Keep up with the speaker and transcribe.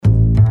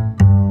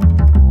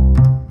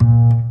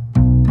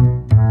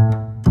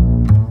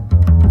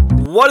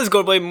What is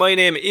good, boy? My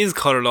name is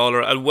Conor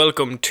Lawler and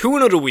welcome to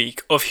another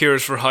week of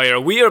Heroes for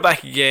Hire. We are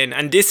back again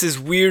and this is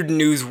Weird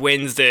News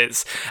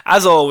Wednesdays.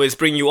 As always,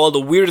 bring you all the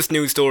weirdest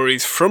news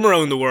stories from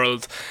around the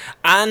world.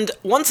 And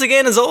once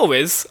again, as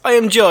always, I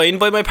am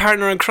joined by my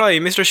partner in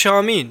crime, Mr.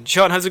 Sean Mean.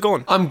 Sean, how's it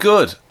going? I'm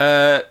good.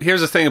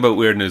 Here's the thing about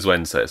Weird News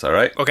Wednesdays,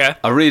 alright? Okay.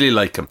 I really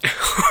like them.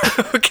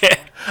 Okay.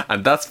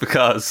 And that's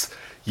because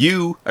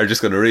you are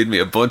just going to read me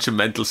a bunch of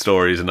mental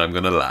stories and I'm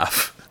going to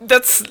laugh.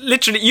 That's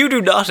literally, you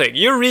do nothing.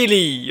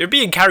 You're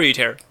being carried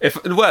here.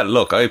 Well,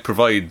 look, I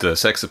provide the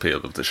sex appeal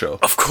of the show.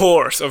 Of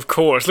course.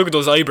 Look at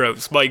those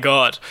eyebrows, my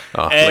god.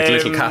 Oh, like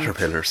little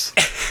caterpillars.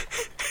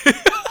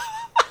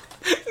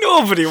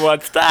 Nobody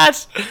wants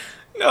that.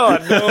 No.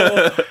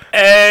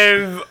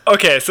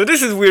 Okay, so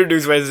this is Weird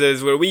News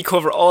Wednesdays, where we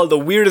cover all the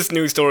weirdest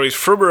news stories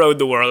from around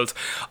the world.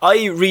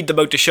 I read them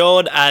out to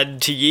Sean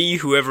and to ye,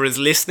 whoever is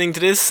listening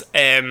to this.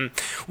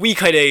 We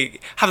kind of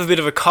have a bit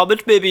of a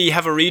comment, maybe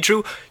have a read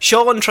through.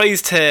 Sean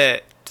tries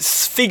to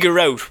figure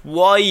out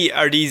why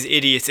are these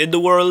idiots in the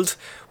world,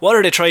 what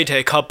are they trying to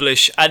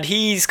accomplish, and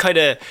he's going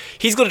to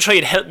try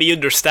and help me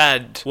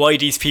understand why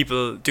these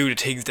people do the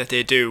things that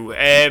they do.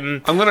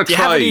 I'm going to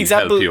try and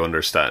help you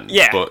understand,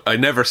 yeah, but I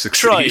never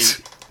succeed.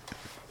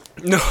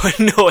 No,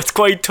 it's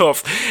quite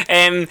tough.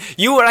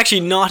 You are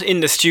actually not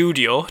in the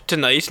studio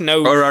tonight.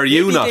 Now, or are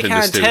you not in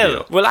the studio?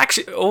 Tell. Well,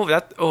 actually,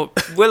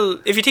 well,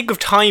 if you think of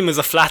time as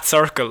a flat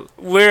circle,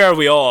 where are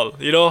we all,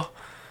 you know?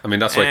 I mean,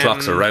 that's why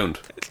clocks are round.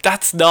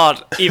 That's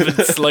not even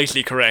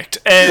slightly correct.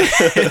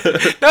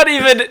 Not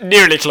even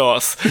nearly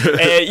close.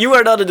 You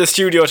are not in the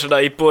studio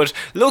tonight, but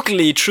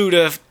luckily, through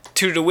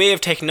the way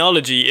of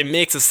technology, it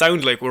makes it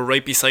sound like we're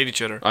right beside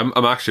each other.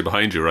 I'm actually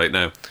behind you right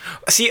now.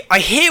 See, I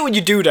hate when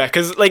you do that,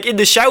 because like in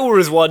the shower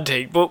is one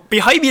thing, but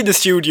behind me in the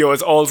studio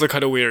is also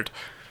kind of weird.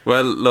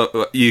 Well,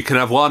 look, you can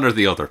have one or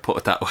the other, put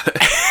it that way.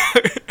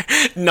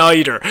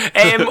 Neither.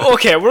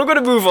 Okay, we're going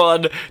to move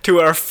on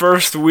to our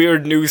first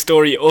weird news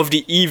story of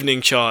the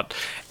evening, Sean.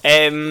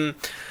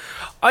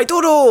 I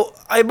don't know,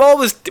 I'm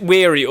always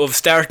wary of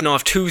starting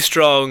off too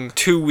strong,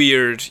 too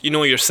weird, you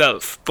know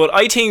yourself. But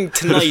I think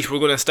tonight we're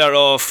going to start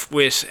off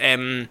with,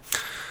 and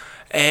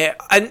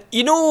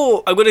you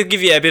know, I'm going to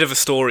give you a bit of a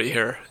story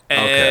here.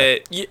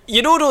 Okay.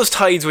 You know those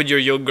times when you're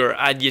younger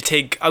and you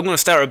think, I'm going to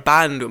start a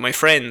band with my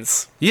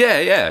friends?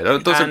 Yeah,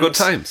 those are good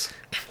times.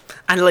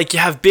 And like you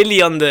have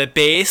Billy on the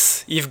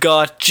bass, you've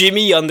got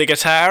Jimmy on the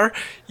guitar,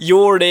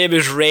 your name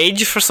is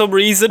Rage for some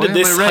reason in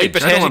this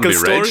hypothetical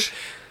story. Rage.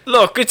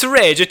 Look, it's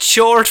Rage, it's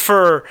short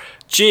for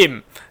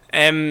Jim.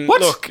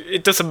 What? Look,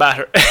 it doesn't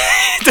matter.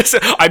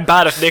 I'm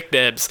bad at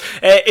nicknames.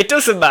 It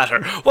doesn't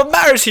matter. What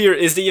matters here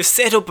is that you've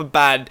set up a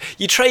band,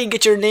 you try and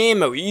get your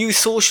name out, you use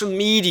social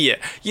media,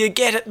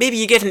 maybe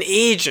you get an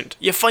agent,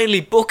 you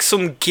finally book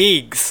some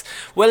gigs.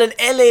 Well, an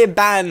LA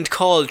band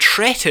called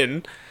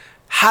Tretton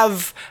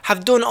have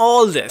done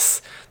all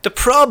this. The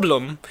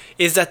problem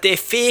is that they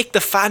faked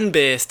the fan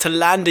base to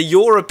land a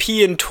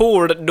European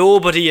tour that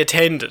nobody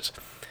attended.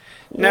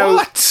 Now,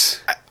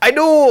 what? I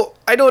know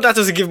that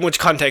doesn't give much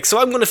context, so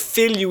I'm going to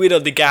fill you in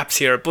on the gaps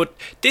here. But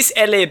this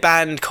LA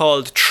band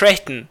called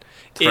Tretton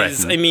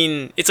is, I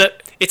mean, it's a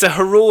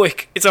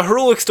heroic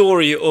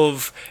story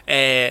of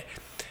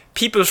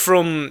people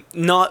from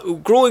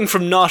growing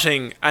from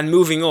nothing and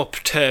moving up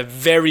to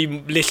very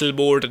little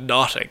more than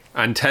nothing.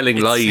 And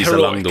telling lies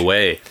along the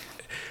way.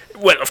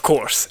 Well, of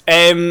course.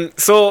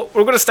 So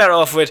we're going to start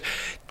off with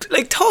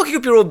like talking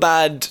up your own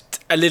band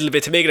a little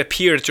bit to make it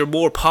appear that you're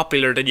more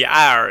popular than you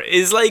are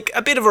is like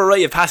a bit of a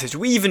rite of passage.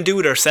 We even do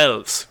it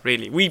ourselves,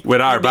 really.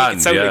 With our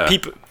band, yeah.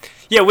 Like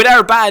with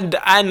our band,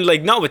 and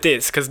like not with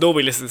this because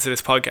nobody listens to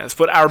this podcast,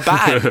 but our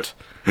band.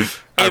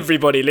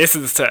 Everybody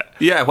listens to it.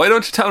 Yeah, why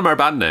don't you tell them our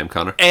band name,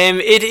 Connor?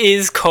 It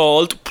is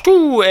called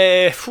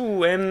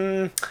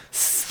Microphone.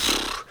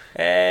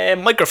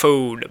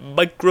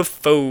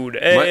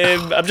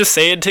 I'm just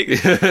saying things.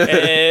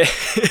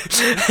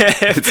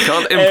 It's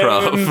called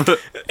improv.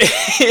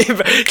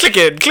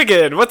 Click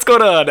in. What's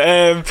going on?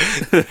 Oh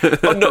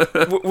no,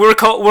 we're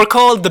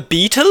called the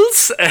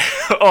Beatles.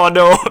 Oh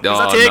no, is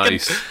that taken?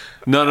 Nice.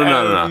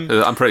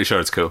 No. I'm pretty sure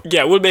it's cool.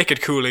 Yeah, we'll make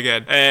it cool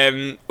again.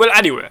 Well,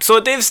 anyway, so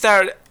they've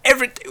started.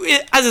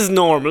 As is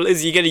normal,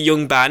 is you get a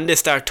young band, they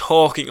start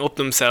talking up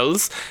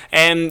themselves.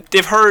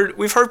 We've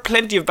heard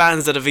plenty of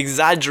bands that have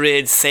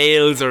exaggerated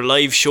sales or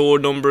live show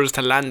numbers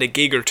to land a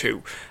gig or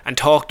two and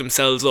talk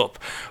themselves up.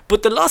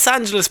 But the Los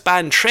Angeles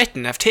band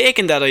Tretton have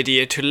taken that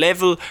idea to a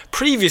level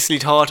previously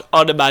thought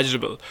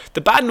unimaginable.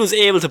 The band was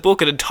able to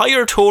book an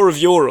entire tour of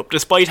Europe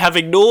despite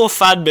having no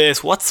fan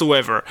base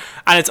whatsoever,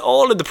 and it's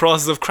all in the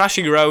process of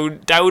crashing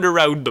down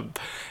around them.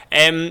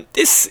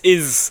 This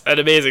is an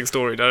amazing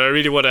story that I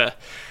really want to...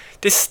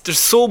 There's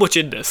so much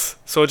in this,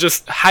 so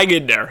just hang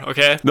in there,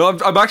 okay? No,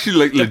 I'm actually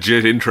like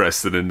legit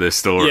interested in this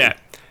story. Yeah.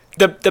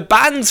 The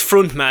band's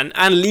frontman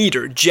and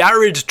leader,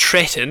 Jared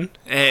Tretton,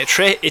 it's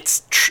Threatin,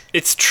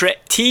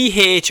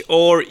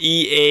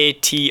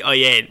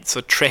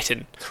 so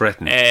Tretton.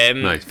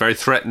 Nice, very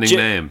threatening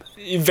name.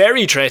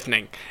 Very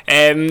threatening.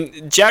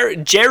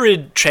 Jared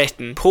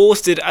Tretton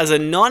posted as a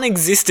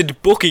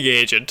non-existent booking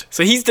agent.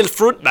 So he's the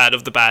frontman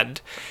of the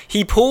band.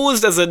 He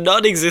posed as a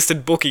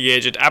non-existent booking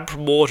agent and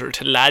promoter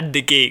to land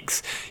the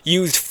gigs.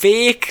 Used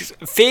fake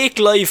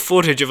live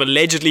footage of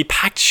allegedly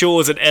packed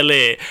shows in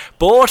LA.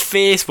 Bought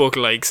Facebook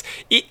likes,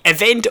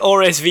 event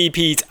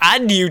RSVPs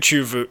and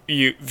YouTube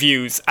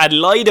views, and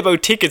lied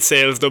about ticket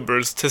sales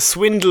numbers to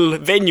swindle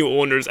venue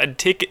owners and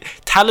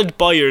talent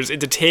buyers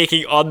into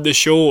taking on the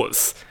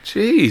shows.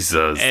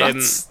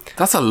 Jesus,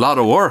 that's a lot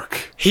of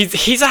work.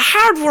 He's a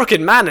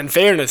hard-working man, in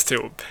fairness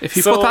to him. If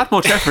he put that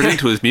much effort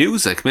into his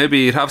music,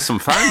 maybe he'd have some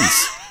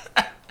fans.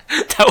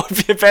 That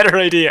would be a better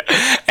idea.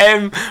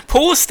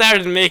 Posts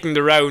started making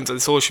the rounds on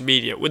social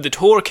media when the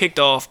tour kicked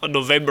off on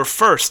November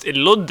 1st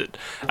in London.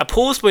 A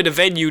post by the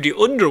venue The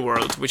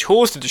Underworld, which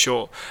hosted the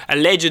show,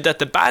 alleged that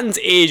the band's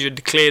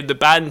agent claimed the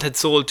band had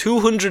sold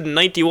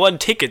 291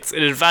 tickets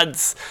in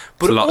advance,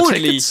 but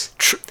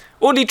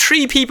only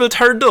 3 people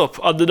turned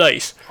up on the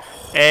night.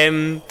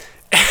 And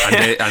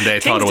they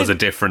thought it was a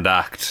different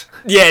act.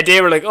 Yeah,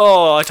 they were like,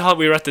 oh, I thought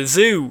we were at the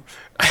zoo.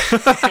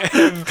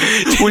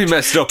 We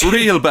messed up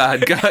real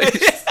bad, guys.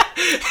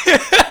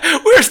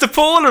 Where's the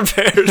polar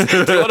bears?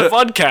 Do you want a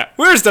vodka?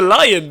 Where's the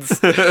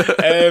lions?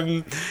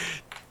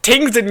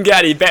 Things didn't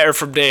get any better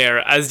from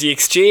there, as the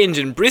Exchange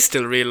in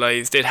Bristol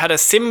realised they'd had a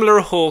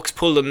similar hoax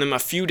pulled on them a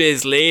few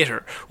days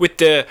later, with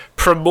the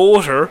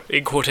promoter,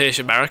 in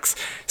quotation marks,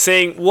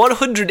 saying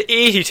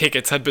 180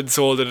 tickets had been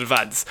sold in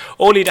advance,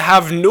 only to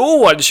have no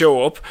one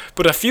show up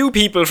but a few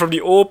people from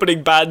the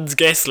opening band's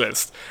guest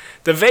list.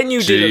 The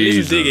venue did a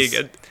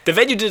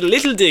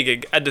little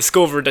digging and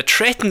discovered that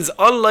Tretton's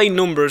online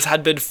numbers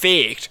had been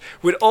faked,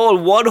 with all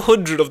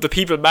 100 of the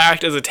people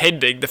marked as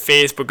attending the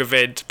Facebook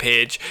event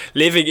page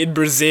living in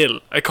Brazil,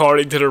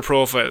 according to their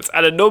profiles,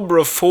 and a number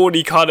of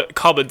phony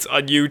comments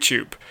on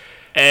YouTube.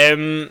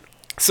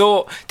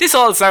 So this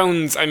all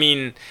sounds,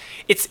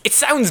 it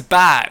sounds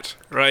bad,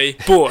 right?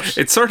 But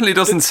it certainly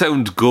doesn't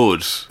sound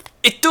good.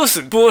 It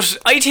doesn't, but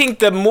I think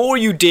the more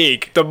you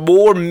dig, the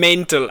more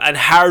mental and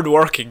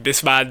hard-working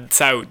this man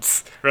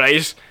sounds,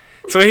 right?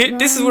 So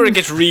this is where it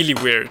gets really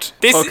weird.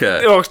 Stick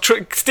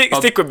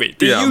with me.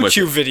 The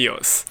YouTube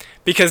videos.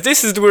 Because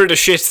this is where the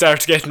shit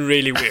starts getting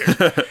really weird.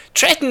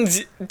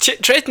 Tretton's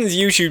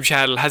YouTube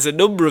channel has a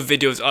number of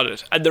videos on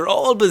it, and they're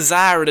all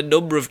bizarre in a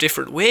number of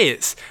different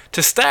ways.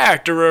 To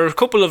start, there are a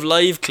couple of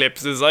live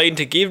clips designed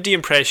to give the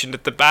impression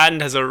that the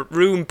band has a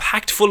room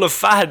packed full of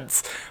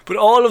fans, but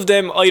all of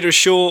them either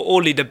show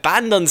only the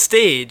band on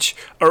stage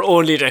or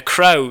only the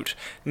crowd,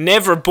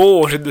 never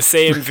both in the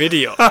same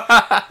video.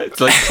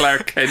 It's like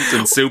Clark Kent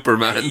and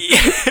Superman.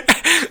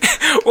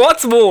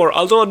 What's more,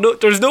 although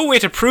there's no way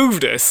to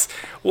prove this,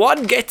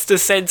 one gets the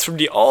sense from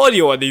the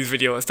audio on these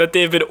videos that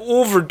they've been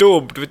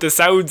overdubbed with the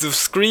sounds of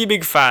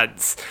screaming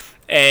fans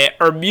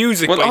or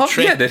music by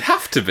Tretton. Yeah, they'd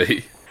have to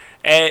be.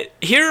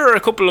 Here are a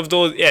couple of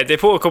those. Yeah, they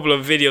put a couple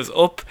of videos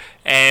up,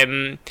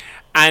 and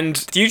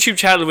the YouTube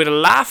channel with a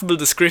laughable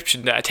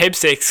description that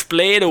attempts to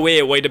explain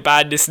away why the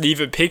band isn't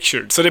even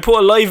pictured. So they put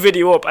a live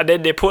video up, and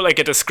then they put like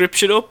a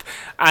description up,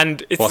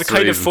 and it's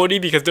kind of funny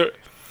because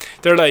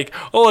they're like,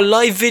 oh,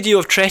 live video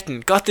of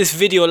Tretton. Got this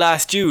video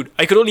last June.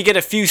 I could only get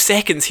a few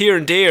seconds here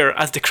and there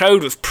as the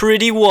crowd was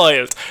pretty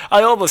wild.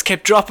 I almost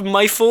kept dropping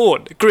my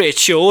phone. Great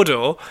show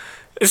though.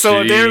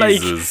 So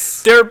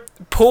Jesus. they're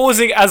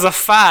posing as a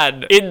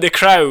fan in the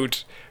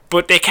crowd,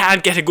 but they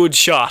can't get a good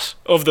shot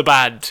of the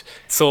band.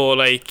 So,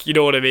 like, you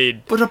know what I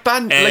mean? But a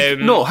band,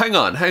 no, hang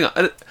on.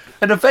 An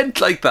event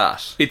like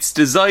that, it's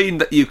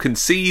designed that you can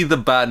see the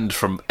band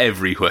from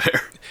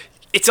everywhere.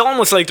 It's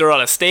almost like they're on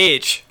a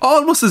stage.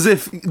 Almost as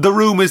if the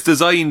room is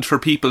designed for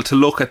people to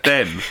look at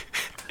them.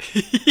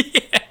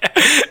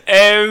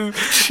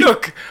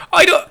 Look,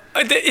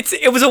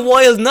 it was a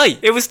wild night.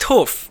 It was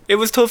tough. It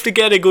was tough to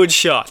get a good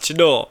shot, you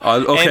know.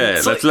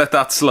 Let's let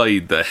that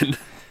slide then.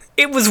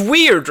 It was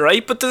weird,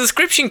 right? But the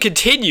description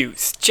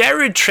continues.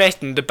 Jared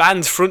Tretton, the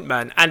band's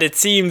frontman, and it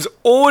seems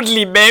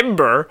only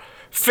member,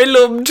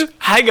 filmed.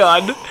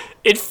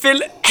 It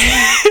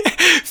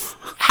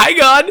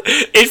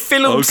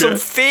filmed some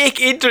fake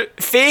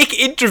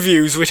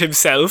interviews with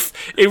himself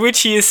in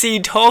which he is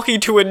seen talking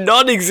to a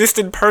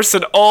non-existent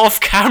person off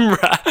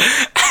camera.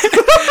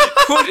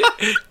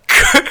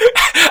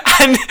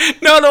 And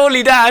not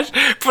only that,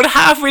 but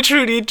halfway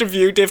through the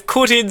interview they've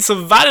cut in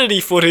some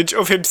vanity footage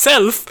of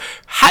himself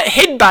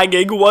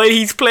headbanging while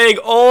he's playing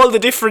all the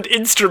different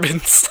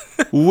instruments.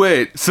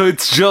 Wait, so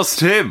it's just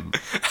him?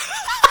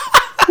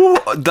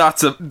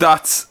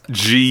 That's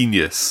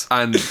genius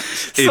and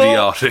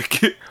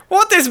idiotic.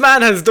 What this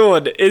man has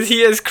done is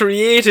he has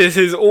created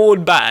his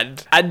own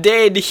band, and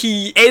then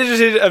he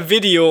edited a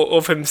video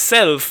of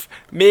himself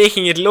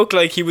making it look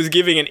like he was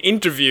giving an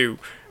interview,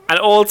 and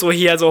also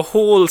he has a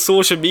whole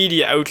social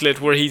media outlet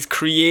where he's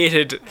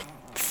created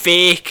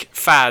fake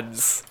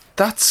fans.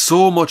 That's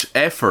so much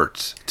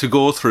effort to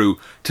go through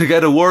to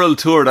get a world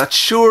tour that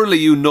surely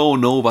you know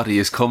nobody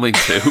is coming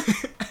to.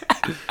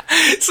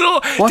 So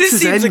this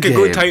seems like a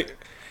good time.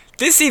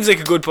 This seems like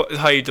a good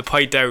time to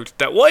point out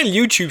that while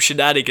YouTube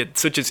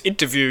shenanigans such as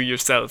interviewing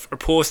yourself or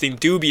posting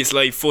dubious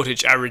live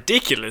footage are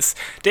ridiculous,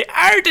 they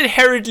aren't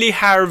inherently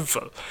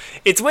harmful.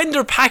 It's when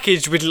they're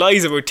packaged with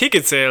lies about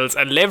ticket sales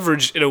and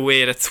leveraged in a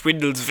way that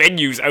swindles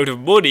venues out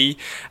of money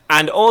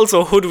and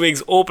also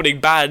hoodwinks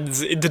opening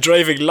bands into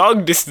driving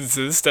long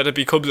distances that it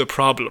becomes a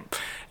problem.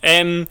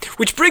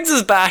 Which brings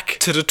us back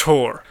to the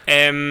tour.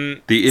 The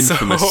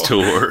infamous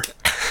tour.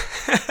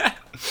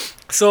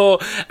 So,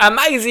 a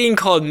magazine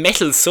called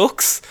Metal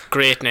Sucks,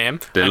 great name.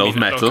 They love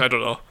metal. Look, I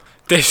don't know.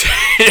 They're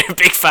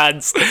big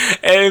fans.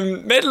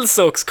 Metal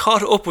Sucks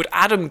caught up with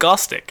Adam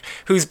Gostick,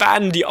 whose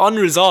band The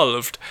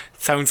Unresolved,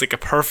 sounds like a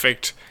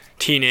perfect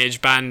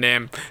teenage band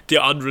name, The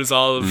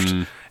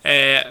Unresolved,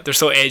 they're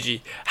so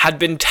edgy, had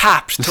been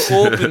tapped to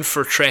open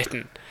for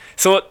Tretton.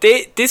 So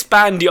this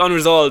band, The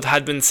Unresolved,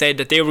 had been said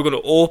that they were going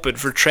to open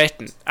for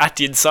Tretton at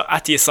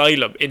the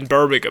Asylum in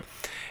Birmingham.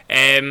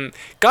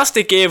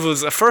 Gostick gave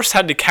us a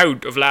first-hand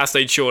account of last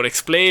night's show and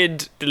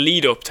explained the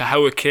lead-up to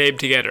how it came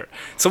together.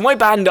 So my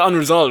band, The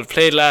Unresolved,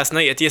 played last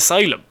night at the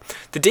Asylum.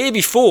 The day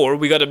before,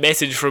 we got a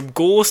message from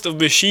Ghost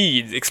of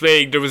Machines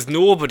explaining there was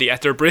nobody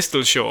at their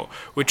Bristol show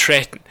with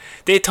Tretton.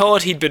 They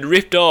thought he'd been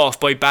ripped off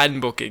by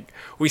band booking.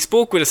 We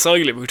spoke with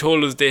Asylum, who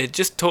told us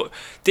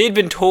they'd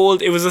been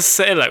told it was a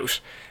sellout,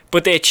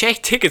 but they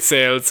checked ticket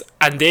sales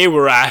and they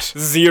were at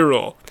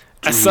 0.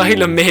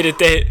 Asylum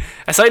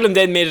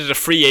then made it a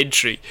free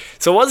entry.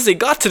 So once they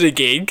got to the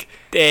gig,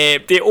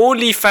 they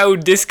only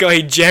found this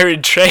guy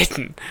Jared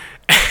Tretton.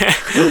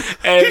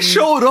 He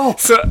showed up.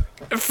 So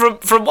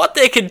from what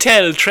they can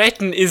tell,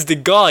 Tretton is the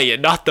guy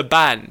and not the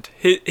band.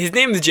 His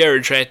name is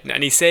Jared Tretton,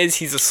 and he says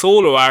he's a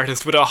solo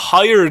artist with a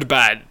hired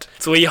band.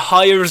 So he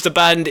hires the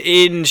band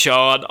in,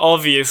 Sean,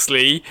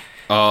 obviously.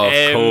 Oh,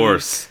 of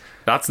course.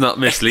 That's not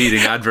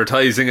misleading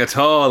advertising at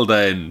all,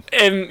 then.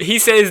 He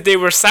says they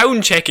were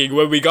sound checking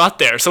when we got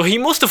there, so he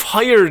must have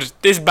hired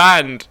this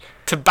band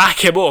to back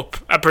him up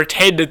and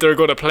pretend that they're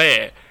going to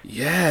play.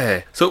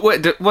 Yeah. So,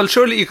 well,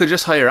 surely you could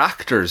just hire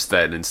actors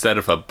then instead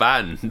of a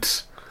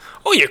band.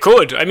 Oh, you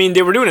could. I mean,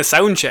 they were doing a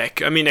sound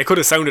check. I mean, it could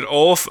have sounded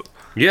awful.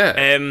 Yeah.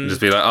 Just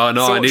be like, oh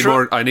no, so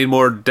I need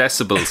more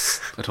decibels.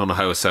 I don't know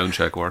how a sound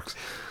check works.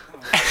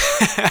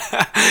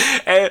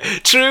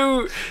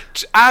 Through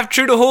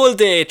the whole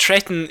day,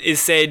 Tretton is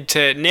said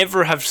to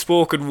never have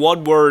spoken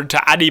one word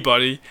to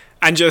anybody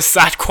and just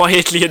sat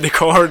quietly in the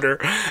corner.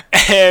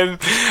 And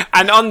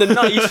on the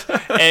night,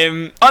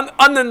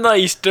 on the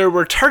night, there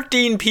were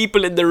 13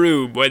 people in the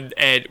room when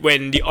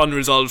the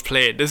Unresolved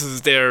played. This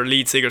is their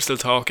lead singer still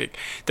talking.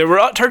 There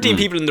were 13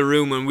 people in the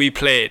room when we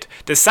played.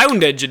 The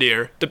sound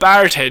engineer, the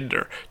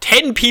bartender,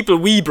 10 people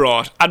we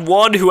brought, and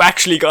one who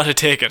actually got a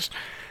ticket.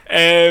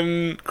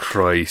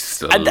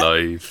 Christ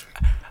alive.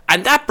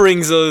 And that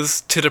brings us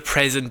to the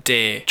present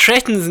day.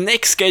 Tretton's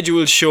next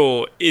scheduled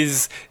show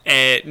is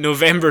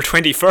November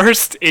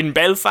 21st in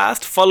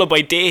Belfast, followed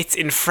by dates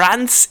in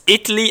France,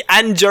 Italy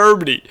and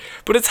Germany.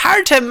 But it's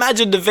hard to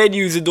imagine the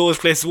venues in those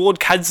places won't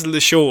cancel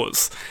the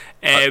shows.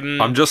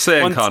 I'm just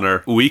saying,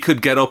 Connor, we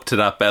could get up to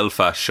that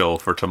Belfast show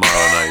for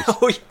tomorrow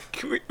night.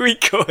 We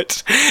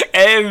could.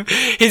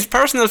 His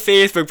personal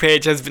Facebook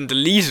page has been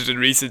deleted in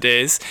recent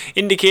days,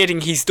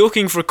 indicating he's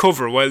ducking for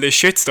cover while the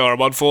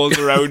shitstorm unfolds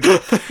around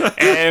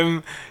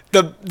him.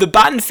 The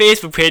band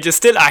Facebook page is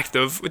still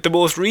active, with the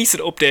most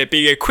recent update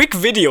being a quick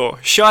video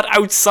shot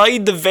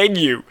outside the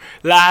venue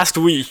last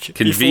week.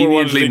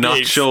 Conveniently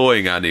not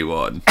showing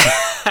anyone.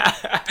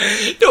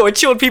 No, it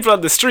showed people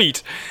on the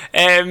street.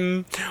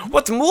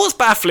 What's most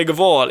baffling of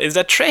all is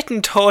that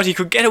Tretton thought he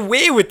could get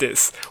away with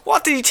this.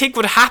 What did he think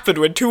would happen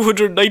when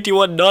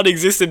 291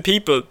 non-existent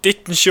people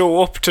didn't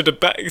show up to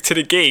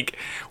the gig?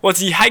 Was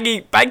he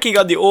banking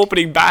on the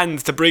opening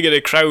bands to bring in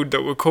a crowd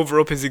that would cover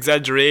up his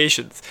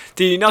exaggerations?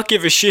 Did he not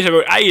give a shit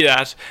about any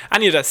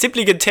of that,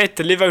 simply content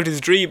to live out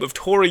his dream of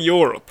touring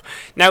Europe?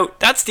 Now,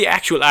 that's the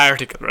actual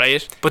article,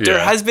 right? But there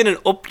has been an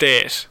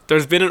update.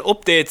 There's been an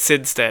update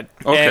since then.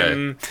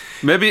 Okay.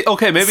 Maybe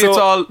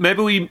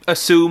we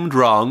assumed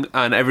wrong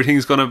and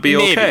everything's going to be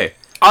okay.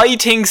 I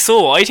think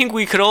so. I think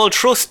we could all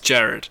trust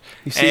Jared.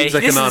 He seems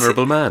like an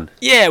honourable man.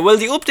 Yeah, well,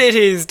 the update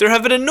is there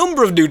have been a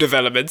number of new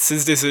developments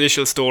since this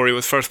initial story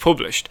was first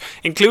published,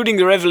 including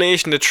the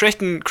revelation that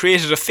Tretton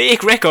created a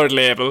fake record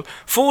label,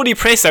 phony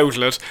press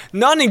outlet,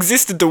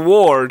 non-existent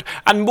award,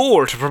 and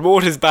more to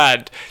promote his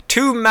band.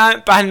 Two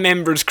band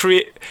members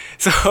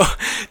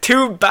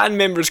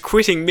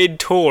quitting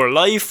mid-tour,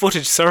 live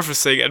footage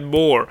surfacing, and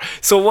more.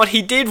 So what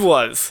he did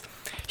was,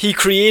 he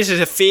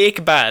created a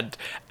fake band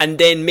and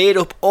then made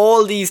up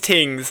all these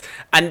things,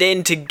 and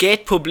then to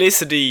get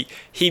publicity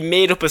he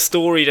made up a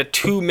story that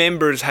two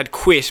members had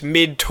quit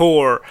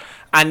mid-tour,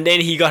 and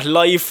then he got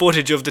live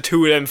footage of the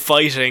two of them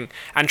fighting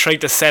and tried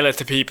to sell it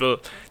to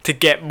people to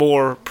get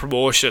more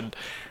promotion.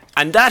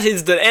 And that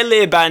is the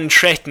LA band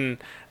Tretton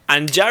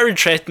and Jared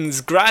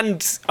Tretton's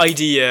grand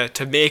idea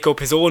to make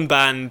up his own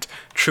band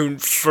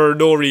for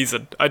no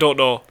reason. I don't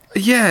know.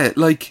 Yeah,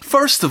 like,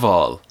 first of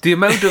all, the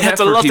amount of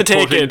effort he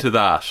put into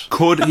that,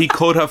 he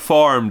could have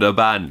formed a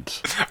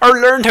band. Or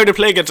learned how to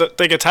play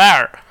the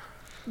guitar.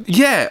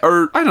 Yeah,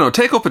 or, I don't know,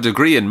 take up a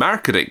degree in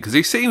marketing, because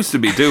he seems to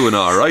be doing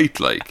alright,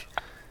 like.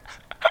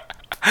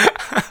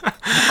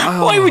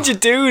 Why would you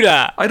do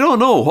that? I don't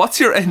know. What's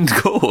your end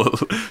goal?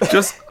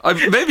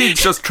 Maybe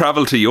it's just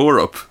travel to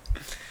Europe.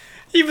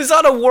 He was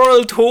on a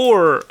world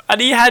tour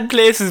and he had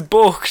places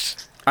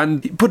booked.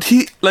 But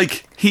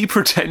he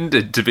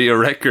pretended to be a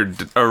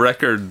record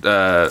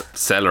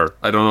seller.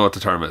 I don't know what the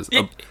term is.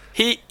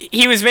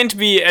 He was meant to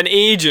be an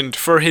agent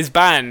for his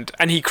band,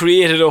 and he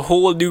created a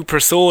whole new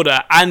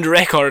persona and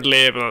record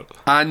label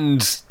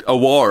and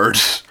award.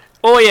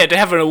 Oh yeah, they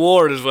have an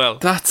award as well.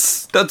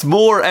 That's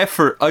more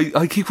effort.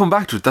 I keep coming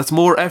back to it. That's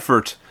more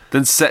effort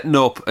than setting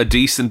up a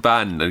decent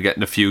band and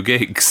getting a few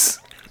gigs.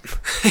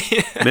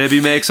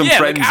 Maybe make some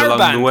friends like along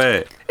band. The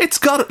way. It's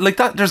got like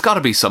that. There's got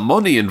to be some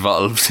money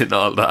involved in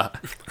all that.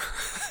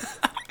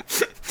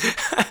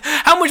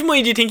 How much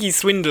money do you think he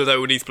swindled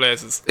out of these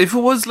places? If it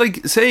was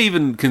like, say,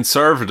 even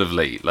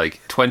conservatively, like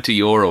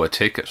 €20 a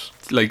ticket,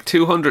 like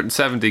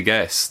 270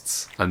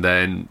 guests, and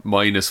then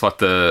minus what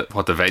the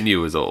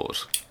venue is owed.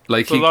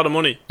 Like it's a lot of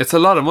money. It's a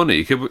lot of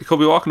money. He could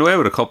be walking away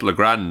with a couple of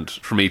grand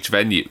from each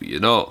venue, you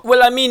know.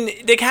 Well, I mean,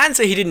 they can't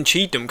say he didn't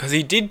cheat them because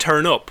he did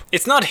turn up.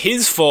 It's not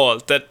his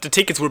fault that the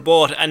tickets were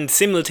bought and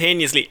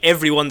simultaneously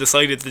everyone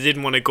decided they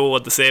didn't want to go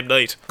on the same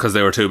night. Because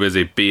they were too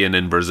busy being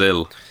in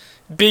Brazil.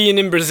 Being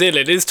in Brazil,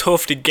 it is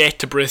tough to get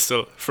to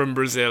Bristol from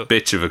Brazil.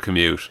 Bitch of a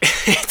commute.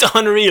 It's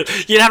unreal.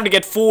 You'd have to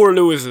get 4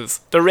 Lewises.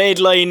 The red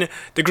line,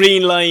 the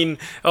green line,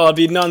 it'd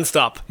be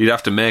non-stop. You'd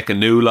have to make a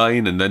new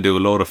line and then do a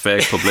load of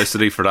fake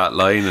publicity for that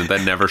line and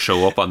then never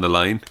show up on the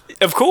line.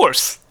 Of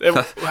course.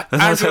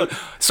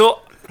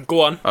 So,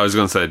 go on. I was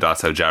going to say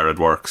that's how Jared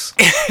works.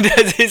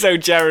 That is how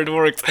Jared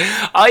works.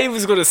 I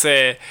was going to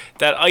say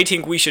that I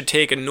think we should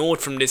take a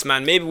note from this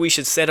man. Maybe we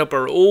should set up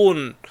our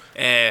own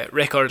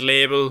record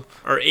label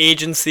or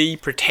agency,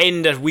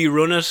 pretend that we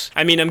run it.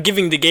 I mean, I'm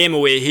giving the game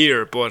away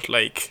here, but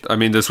like, I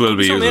mean, this will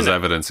be used as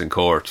evidence in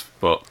court,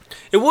 but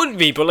it would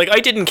be. But like, I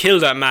didn't kill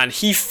that man.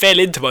 He fell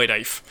into my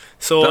knife.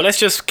 So let's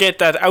just get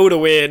that out of the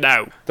way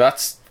now.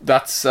 That's.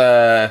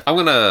 I'm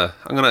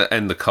gonna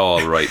end the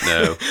call right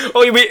now.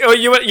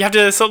 You have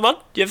to something on?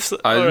 You have.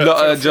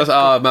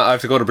 I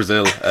have to go to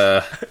Brazil.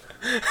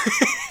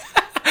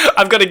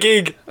 I've got a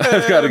gig.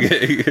 I've got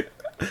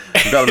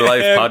a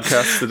live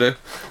podcast to do.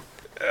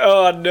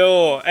 Oh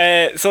no.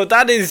 So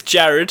that is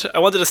Jared. I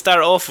wanted to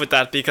start off with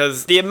that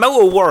because the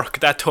amount of work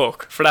that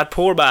took for that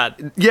poor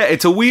man. Yeah,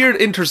 it's a weird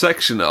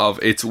intersection of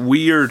it's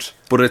weird,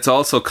 but it's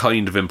also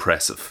kind of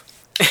impressive.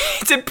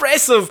 It's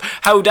impressive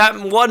how that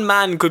one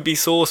man could be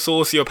so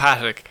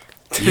sociopathic.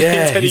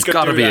 Yeah, he's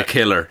got to be a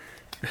killer.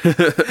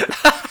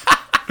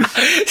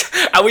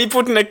 Are we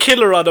putting a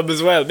killer on him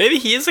as well? Maybe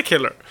he is a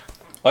killer.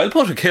 I'll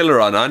put a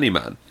killer on any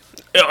man.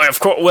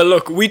 Of course. Well,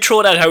 look, we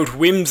throw that out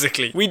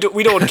whimsically. We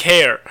don't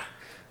care.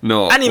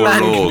 No, any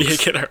man can be a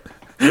killer.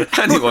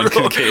 Anyone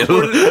can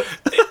kill.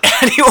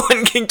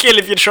 Anyone can kill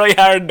if you try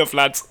hard enough,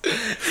 lads.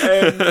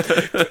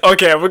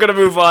 Okay, we're going to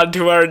move on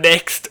to our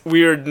next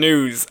weird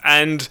news.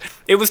 And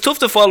it was tough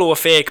to follow a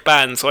fake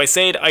band, so I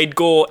said I'd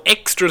go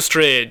extra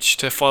strange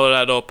to follow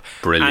that up.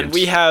 Brilliant. And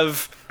we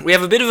have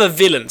a bit of a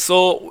villain.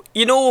 So,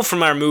 you know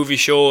from our movie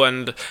show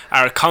and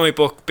our comic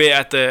book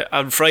bit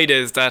on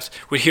Fridays that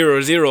with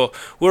Hero Zero,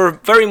 we're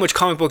very much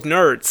comic book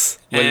nerds.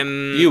 Well,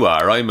 you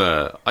are. I'm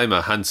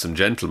a handsome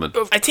gentleman.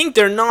 I think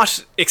they're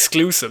not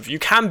exclusive. You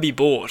can be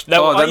both.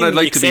 Now, then I'd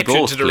like to be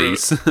both,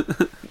 please.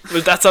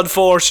 Well, that's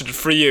unfortunate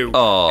for you.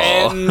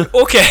 Oh.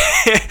 Okay.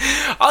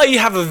 I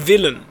have a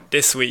villain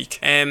this week.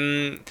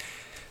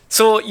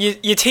 So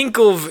you think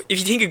of, if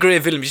you think of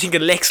great villain, you think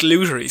of Lex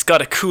Luthor. He's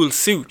got a cool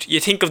suit. You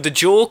think of the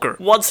Joker.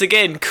 Once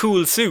again,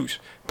 cool suit.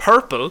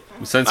 Purple.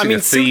 I'm sensing a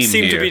theme suits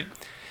seem here. to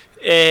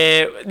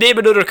be. Name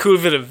another cool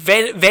villain.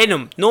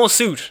 Venom. No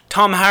suit.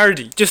 Tom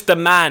Hardy. Just the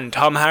man,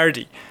 Tom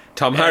Hardy.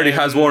 Tom Hardy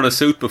has worn a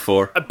suit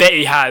before. I bet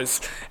he has.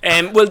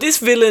 Well, this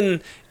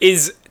villain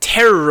is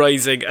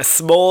terrorising a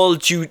small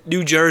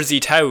New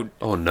Jersey town.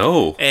 Oh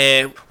no.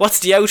 What's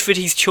the outfit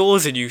he's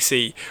chosen, you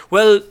see?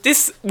 Well,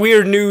 this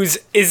weird news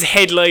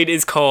headline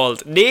is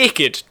called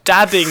Naked,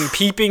 Dabbing,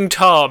 Peeping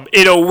Tom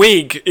in a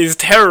Wig is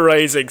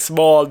Terrorising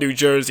Small New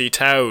Jersey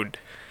Town.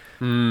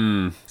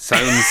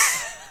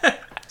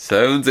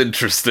 Sounds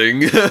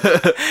interesting.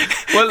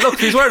 Well, look,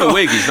 he's wearing a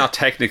wig. He's not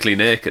technically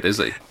naked, is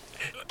he?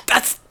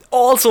 That's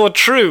also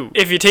true,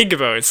 if you think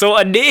about it. So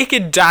a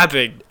naked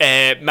dabbing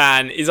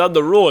man is on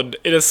the run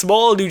in a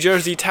small New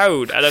Jersey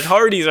town, and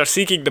authorities are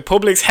seeking the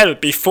public's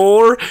help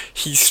before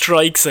he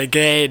strikes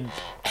again.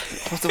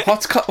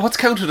 What's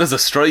counted as a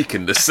strike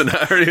in this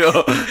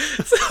scenario?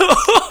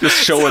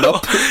 Just showing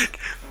up.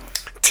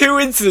 2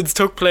 incidents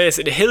took place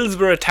in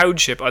Hillsborough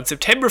Township on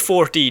September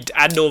 14th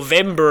and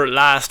November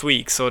last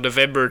week. So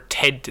November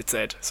 10th it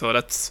said. So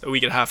that's a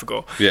week and a half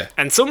ago. Yeah.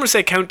 And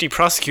Somerset County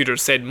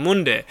prosecutors said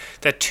Monday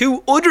that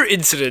 2 other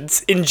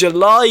incidents in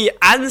July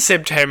and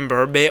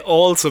September may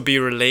also be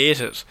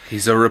related.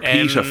 He's a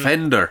repeat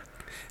offender.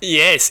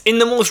 Yes, in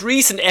the most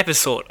recent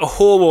episode, a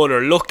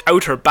homeowner looked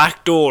out her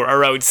back door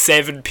around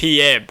 7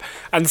 p.m.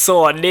 and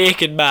saw a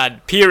naked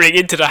man peering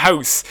into the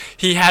house.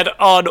 He had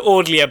on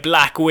only a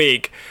black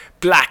wig,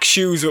 black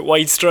shoes with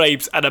white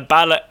stripes, and a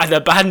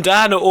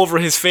bandana over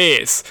his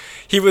face.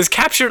 He was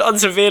captured on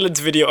surveillance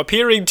video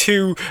appearing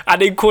to,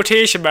 and in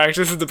quotation marks,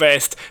 this is the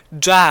best,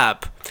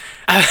 dab.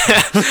 And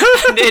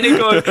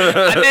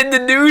then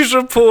the news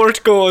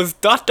report goes, ...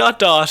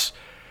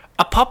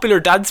 a popular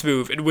dance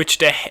move in which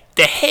the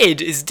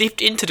head is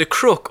dipped into the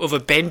crook of a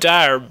bent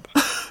arm.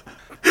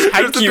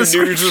 Thank you,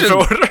 news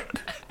reporter.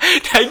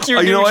 Thank you,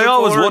 news reporter. I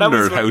always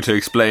wondered how to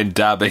explain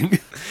dabbing.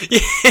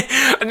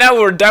 Yeah, and now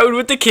we're down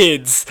with the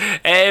kids.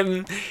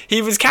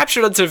 He was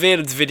captured on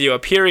surveillance video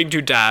appearing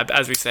to dab,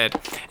 as we said.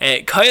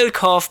 Kyle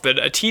Kaufman,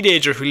 a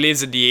teenager who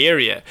lives in the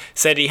area,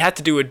 said he had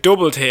to do a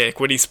double take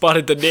when he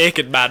spotted the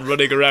naked man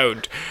running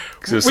around.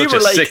 Because it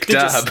was such a sick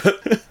dab.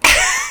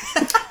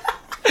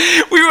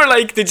 We were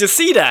like, did you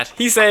see that?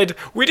 He said,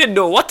 we didn't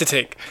know what to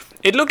think.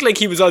 It looked like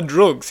he was on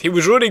drugs. He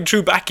was running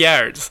through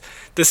backyards.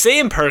 The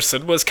same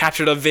person was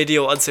captured on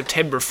video on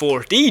September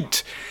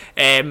 14th.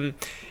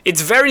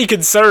 It's very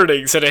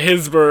concerning, said a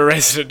Hillsborough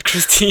resident,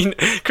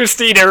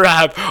 Christina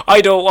Rabb.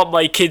 I don't want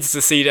my kids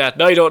to see that,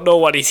 and I don't know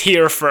what he's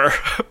here for.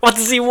 What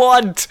does he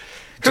want?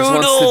 Just Who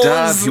wants knows? to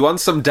dab. He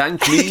wants some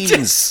dank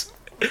memes.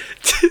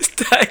 Just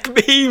dank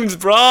memes,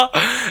 brah.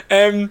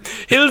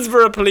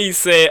 Hillsborough police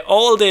say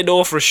all they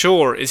know for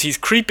sure is he's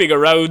creeping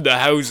around the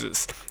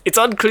houses. It's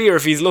unclear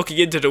if he's looking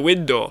into the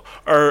window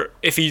or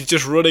if he's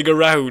just running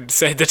around,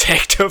 said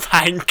Detective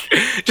Hank.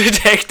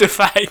 Detective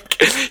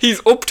Hank.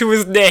 He's up to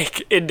his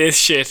neck in this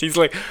shit. He's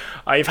like,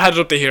 I've had it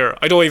up to here.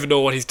 I don't even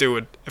know what he's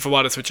doing, if I'm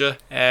honest with you.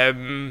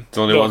 There's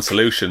only one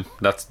solution.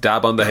 That's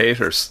dab on the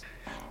haters.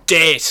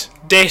 Date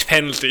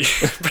penalty.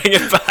 Bring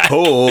it back.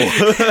 Oh.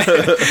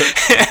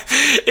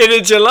 In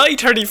a July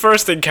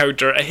 31st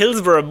encounter, a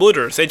Hillsborough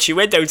mother said she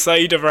went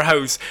outside of her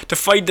house to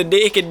find the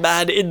naked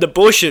man in the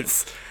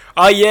bushes.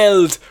 I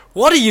yelled,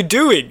 "What are you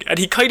doing?" And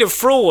he kind of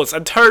froze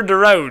and turned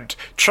around,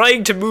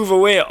 trying to move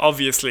away,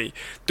 obviously.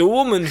 The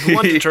woman who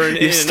wanted to turn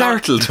in... You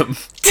startled him.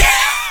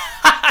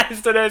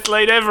 It's the best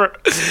line ever.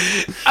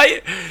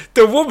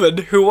 The woman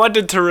who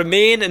wanted to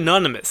remain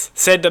anonymous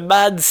said the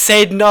man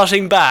said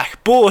nothing back,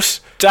 but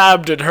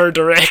dabbed in her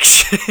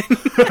direction.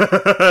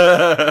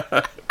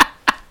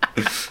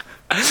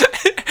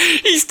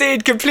 He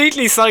stayed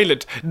completely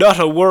silent. Not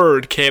a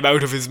word came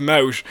out of his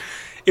mouth.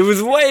 It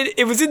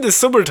was in the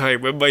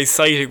summertime when my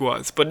sighting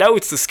was, but now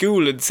it's the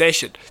school in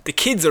session. The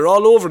kids are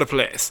all over the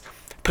place.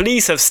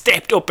 Police have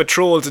stepped up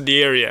patrols in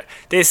the area.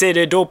 They say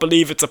they don't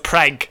believe it's a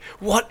prank.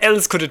 What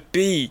else could it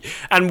be?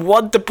 And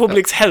want the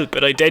public's help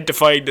in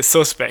identifying the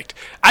suspect.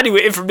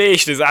 Anyway,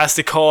 information is asked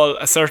to call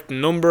a certain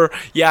number,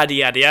 yada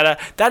yada yada.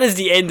 That is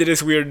the end of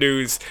this weird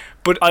news.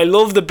 But I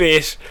love the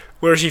bit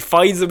where she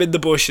finds him in the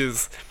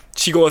bushes.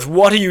 She goes,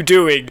 "What are you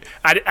doing?"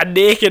 And a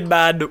naked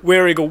man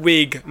wearing a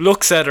wig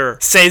looks at her,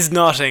 says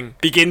nothing,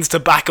 begins to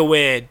back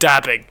away,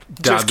 dabbing.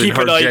 Just keep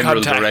an eye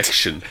contact.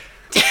 Direction.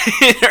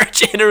 In her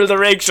general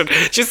direction,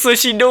 just so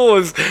she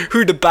knows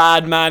who the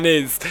bad man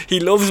is. He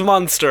loves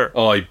Monster.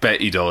 Oh, I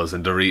bet he does,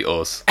 and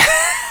Doritos.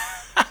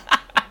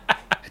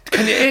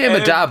 Can you aim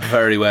a dab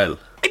very well?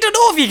 I don't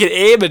know if you can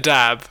aim a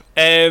dab.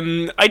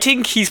 I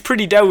think he's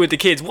pretty down with the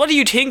kids. What do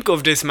you think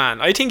of this man?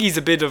 I think he's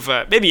a bit of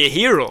maybe a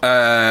hero.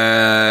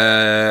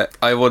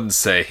 I wouldn't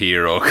say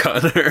hero,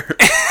 Connor.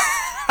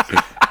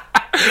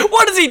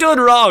 What has he done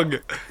wrong?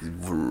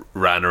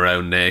 Ran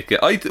around naked.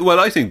 I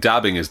think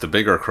dabbing is the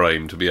bigger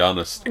crime, to be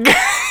honest.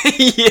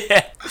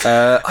 Yeah.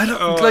 I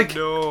don't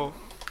No.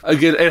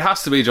 Again, it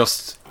has to be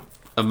just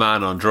a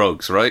man on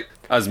drugs, right?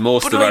 As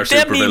most of our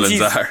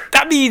supervillains are.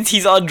 That means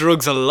he's on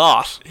drugs a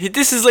lot.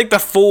 This is like the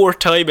 4th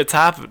time it's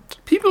happened.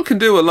 People can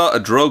do a lot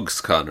of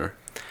drugs, Connor.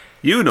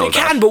 You know they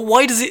can, but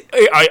why does it?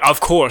 Of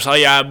course, I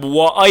am.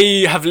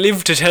 I have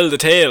lived to tell the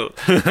tale.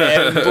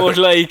 But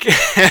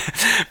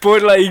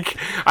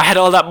I had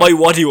all that my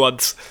waddy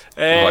once.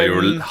 You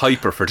were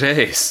hyper for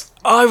days.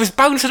 I was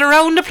bouncing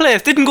around the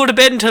place. Didn't go to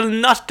bed until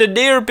not the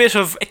near bit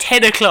of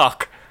 10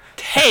 o'clock.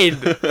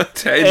 10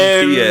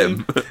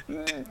 p.m.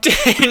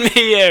 10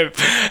 p.m.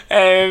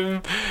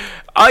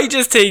 I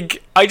just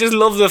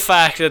love the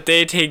fact that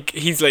they think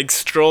he's like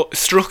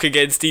struck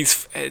against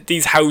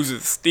these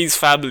houses, these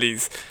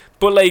families.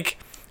 But like,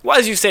 well,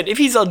 as you said, if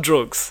he's on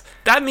drugs,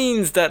 that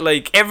means that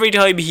like every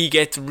time he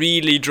gets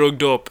really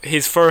drugged up,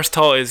 his first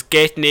thought is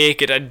get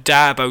naked and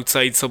dab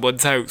outside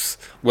someone's house.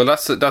 Well,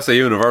 that's a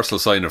universal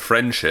sign of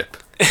friendship.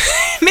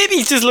 Maybe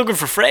he's just looking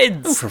for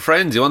friends. Oh, for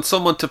friends, you want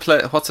someone to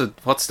play.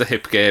 What's the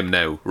hip game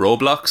now?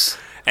 Roblox.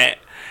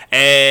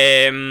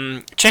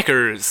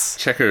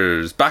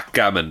 Checkers,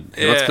 backgammon.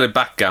 He wants to play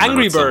backgammon.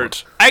 Angry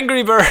Bird.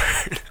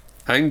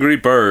 Angry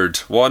Bird.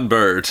 One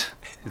bird.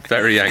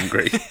 Very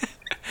angry.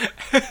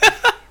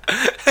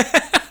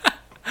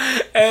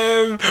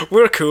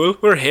 We're cool.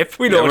 We're hip.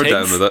 We know we're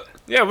things. down with it.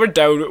 Yeah, we're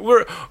down.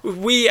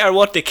 We are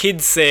what the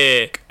kids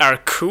say are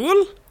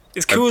cool.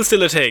 Is cool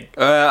still a thing?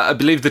 I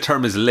believe the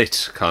term is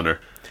lit, Connor.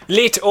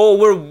 Lit.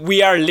 Oh,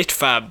 we are lit,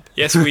 fab.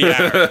 Yes, we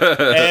are.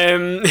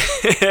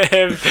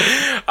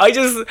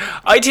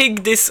 I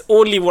think this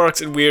only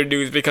works in weird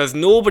news because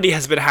nobody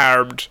has been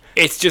harmed.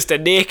 It's just a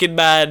naked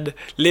man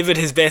living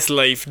his best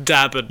life,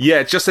 dabbing. Yeah,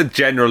 it's just a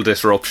general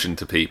disruption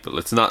to people.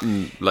 It's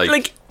nothing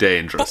like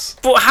dangerous.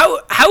 But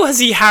how has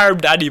he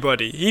harmed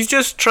anybody? He's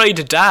just tried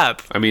to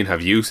dab. I mean,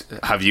 have you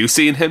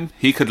seen him?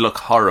 He could look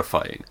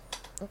horrifying.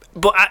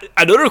 But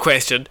another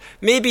question,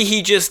 maybe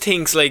he just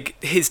thinks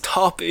like his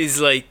top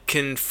is like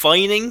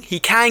confining. He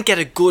can't get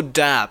a good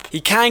dab. He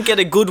can't get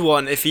a good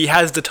one if he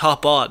has the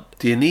top on.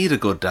 Do you need a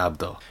good dab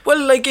though? Well,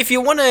 like if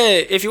you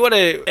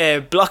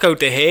wanna block out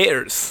the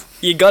haters,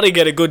 you gotta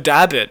get a good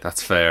dab in.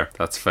 That's fair.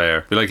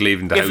 Be like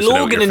leaving the house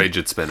without your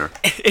fidget spinner.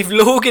 If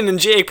Logan and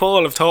Jake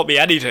Paul have taught me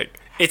anything,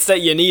 it's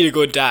that you need a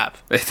good dab.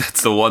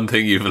 That's the one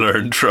thing you've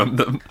learned from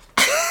them.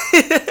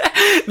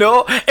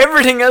 No,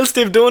 everything else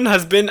they've done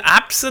has been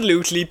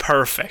absolutely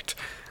perfect.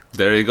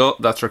 There you go.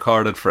 That's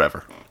recorded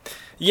forever.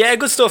 Yeah,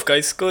 good stuff,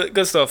 guys.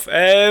 Good stuff.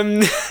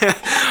 This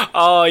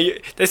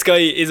guy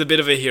is a bit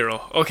of a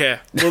hero. Okay,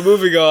 we're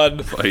moving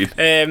on.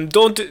 Fine.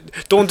 Don't do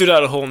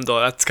that at home though.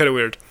 That's kind of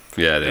weird.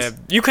 Yeah, it is.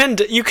 You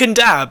can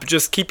dab.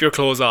 Just keep your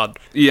clothes on.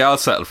 Yeah, I'll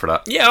settle for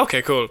that. Yeah.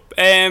 Okay. Cool.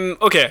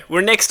 Okay.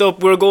 We're next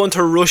up. We're going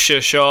to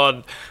Russia,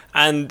 Sean.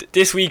 And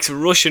this week's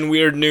Russian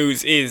weird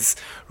news is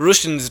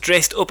Russians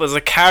dressed up as a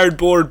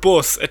cardboard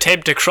bus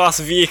attempt to cross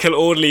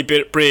vehicle-only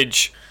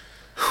bridge.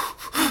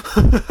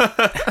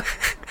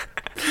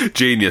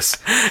 Genius.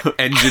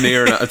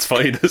 Engineering at its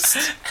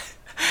finest.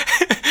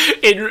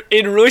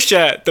 In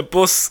Russia,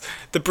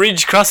 the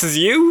bridge crosses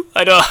you.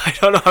 I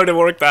don't know how to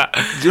work that.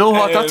 Do you know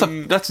what?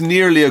 That's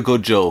nearly a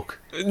good joke.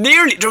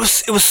 Nearly. It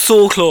was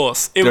so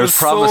close. There's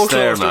promise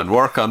there, man.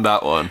 Work on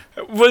that one.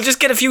 We'll just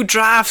get a few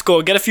drafts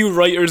going, get a few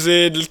writers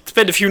in,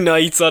 spend a few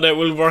nights on it,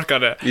 we'll work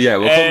on it. Yeah,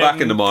 we'll come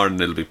back in the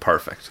morning, it'll be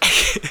perfect.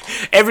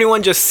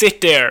 Everyone just sit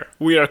there.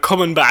 We are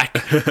coming back.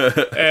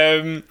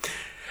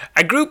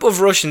 A group of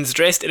Russians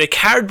dressed in a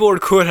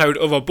cardboard cutout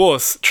of a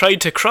bus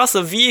tried to cross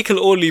a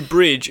vehicle-only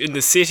bridge in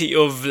the city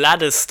of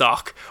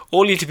Vladivostok,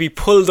 only to be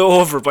pulled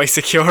over by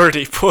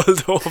security.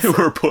 Pulled over. They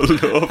were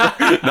pulled over.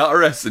 Not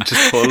arrested,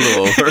 just pulled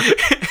over.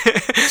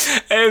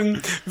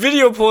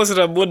 Video posted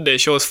on Monday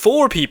shows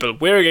 4 people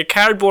wearing a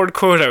cardboard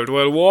cutout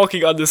while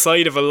walking on the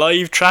side of a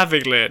live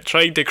traffic lane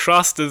trying to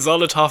cross the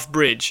Zolotov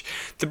Bridge.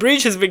 The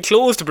bridge has been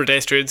closed to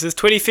pedestrians since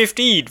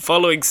 2015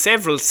 following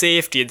several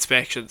safety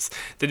inspections,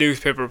 the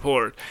newspaper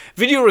reported.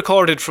 Video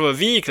recorded from a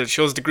vehicle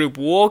shows the group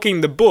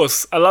walking the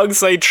bus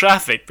alongside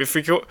traffic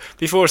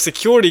before a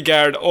security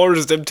guard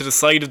orders them to the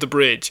side of the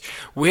bridge.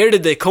 Where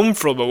did they come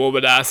from, a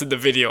woman asked in the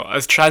video,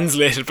 as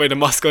translated by the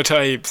Moscow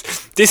Times.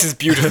 This is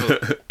beautiful.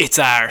 It's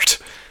art.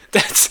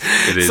 It's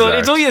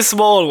only a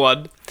small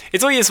one.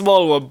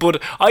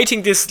 But I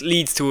think this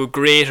leads to a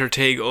greater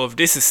thing of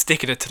this is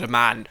sticking it to the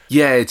man.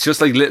 Yeah, it's just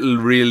like little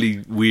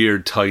really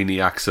weird tiny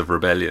acts of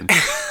rebellion.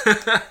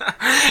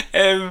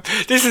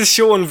 This is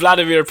showing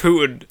Vladimir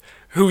Putin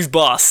who's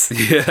boss.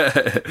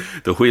 Yeah,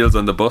 the wheels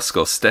on the bus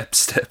go step,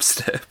 step,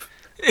 step.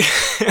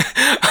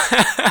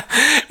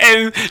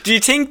 Do you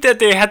think that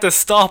they had to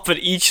stop at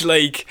each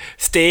like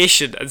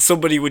station and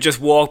somebody would just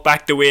walk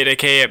back the way they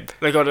came?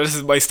 Like, oh, this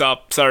is my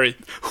stop, sorry.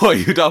 Why,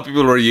 you thought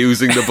people were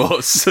using the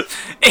bus?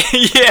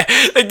 Yeah,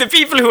 like the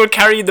people who were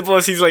carrying the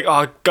bus, he's like,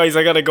 oh guys,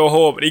 I gotta go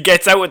home, and he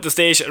gets out at the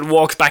station and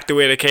walks back the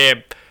way they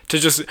came.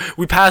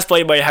 We passed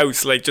by my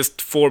house like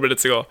just 4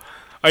 minutes ago.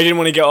 I didn't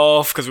want to get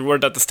off because we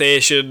weren't at the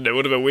station. It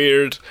would have been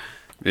weird.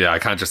 Yeah, I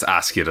can't just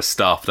ask you to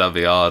stop. That'd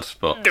be odd.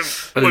 But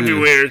it would be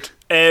weird.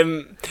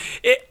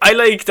 I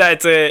like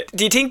that.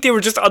 Do you think they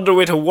were just on their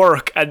way to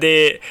work and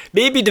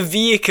maybe the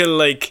vehicle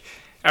like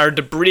or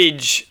the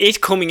bridge, it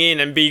coming in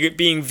and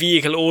being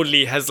vehicle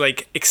only has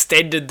like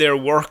extended their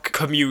work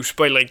commute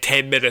by like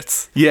 10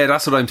 minutes? Yeah,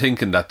 that's what I'm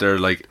thinking. That they're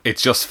like,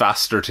 it's just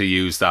faster to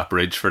use that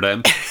bridge for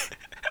them.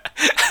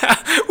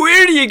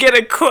 Where do you get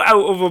a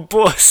cutout of a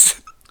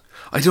bus?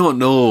 I don't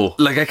know.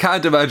 Like, I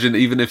can't imagine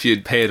even if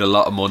you'd paid a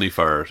lot of money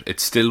for it,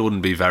 it still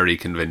wouldn't be very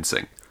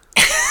convincing.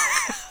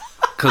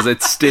 Because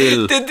it's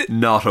still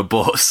not a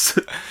bus.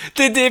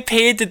 Did they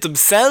paint it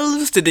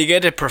themselves? Did they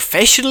get it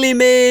professionally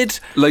made?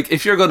 Like,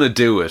 if you're going to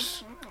do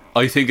it,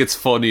 I think it's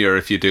funnier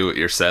if you do it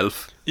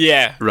yourself.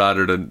 Yeah.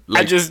 Rather than,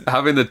 like,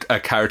 having a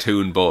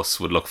cartoon bus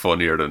would look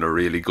funnier than a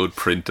really good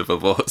print of a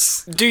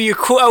bus. Do you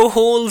cut out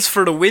holes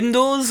for the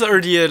windows,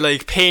 or do you,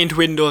 like, paint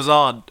windows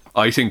on?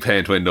 I think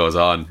paint windows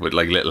on with,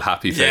 like, little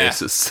happy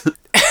faces.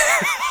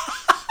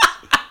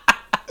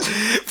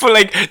 But,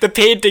 like, the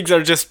paintings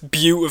are just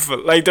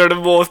beautiful. Like, they're the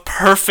most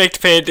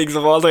perfect paintings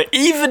of all time.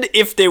 Even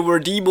if they were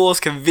the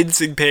most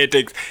convincing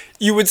paintings,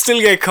 you would still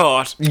get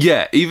caught.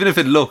 Yeah, even if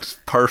it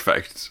looked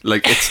perfect.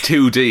 Like, it's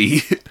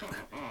 2D.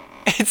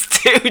 It's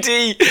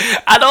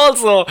 2D. And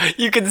also,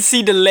 you can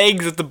see the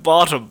legs at the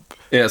bottom.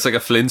 Yeah, it's like a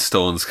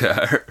Flintstones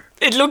car.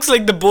 It looks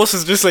like the bus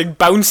is just like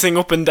bouncing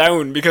up and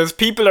down because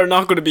people are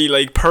not going to be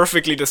like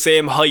perfectly the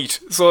same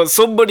height. So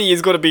somebody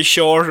is going to be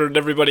shorter than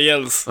everybody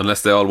else.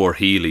 Unless they all wore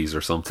Heelys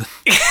or something.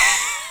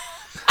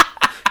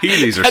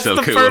 Heelys are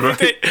still cool,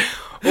 right?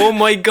 Oh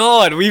my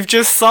god, we've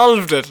just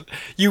solved it.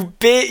 You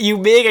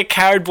make a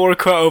cardboard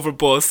cutout of a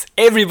bus,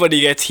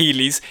 everybody gets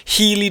Heelys,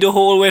 Heely the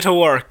whole way to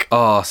work.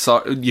 Oh,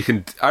 so you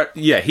can...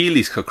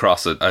 Heelys could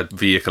cross a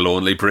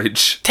vehicle-only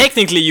bridge.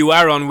 Technically, you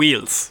are on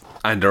wheels.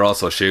 And they're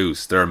also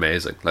shoes. They're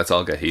amazing. Let's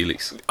all get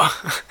Heelys.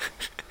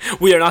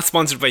 We are not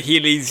sponsored by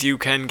Heelys. You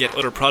can get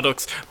other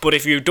products. But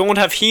if you don't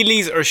have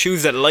Heelys or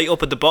shoes that light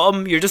up at the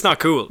bottom, you're just not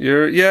cool.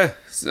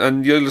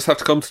 And you'll just have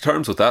to come to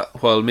terms with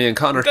that while me and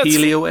Connor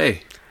Heely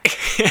away.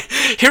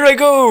 Here I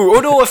go. Oh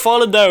no, I've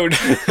fallen down.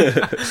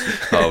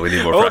 We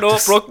need more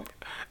practice. No, Brooke.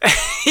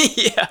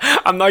 Yeah,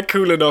 I'm not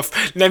cool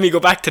enough. Let me go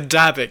back to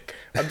dabbing.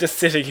 I'm just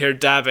sitting here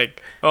dabbing.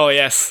 Oh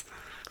yes.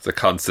 It's a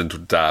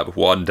constant dab.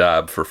 One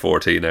dab for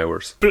 14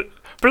 hours.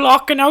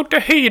 Blocking out the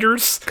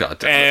haters. God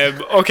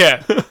damn.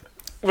 Okay.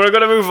 We're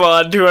going to move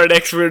on to our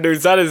next weird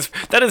news. That is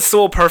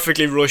so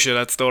perfectly Russia,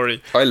 that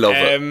story. I love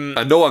it.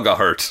 And no one got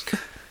hurt.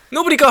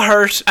 Nobody got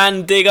hurt,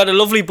 and they got a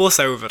lovely bus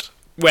out of it.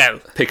 Well,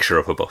 picture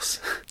of a bus.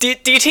 Do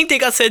you think they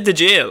got sent to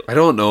jail? I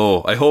don't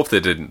know. I hope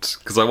they didn't,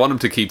 because I want them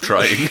to keep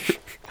trying.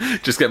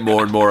 Just get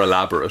more and more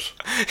elaborate.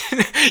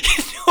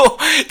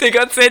 They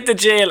got sent to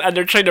jail and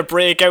they're trying to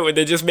break out and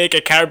they just make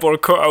a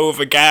cardboard cutout of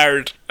a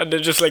guard and they're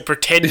just like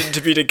pretending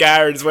to be the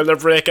guards while they're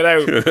breaking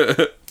out.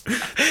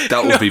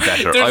 That would be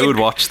better. I would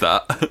watch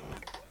that.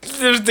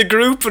 There's the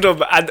group of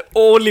them and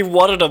only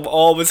one of them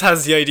always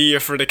has the idea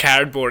for the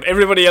cardboard.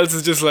 Everybody else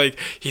is just like,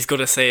 he's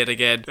gonna say it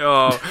again.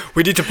 Oh,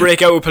 we need to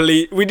break out with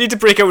police. We need to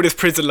break out with his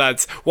prison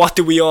lads. What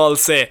do we all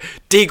say?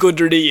 Dig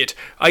underneath it.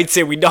 I'd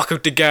say we knock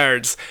out the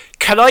guards.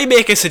 Can I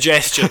make a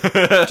suggestion?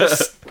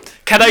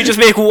 Can I just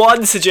make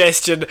one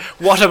suggestion?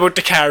 What about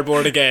the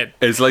cardboard again?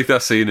 It's like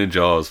that scene in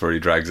Jaws where he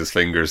drags his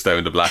fingers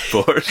down the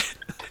blackboard.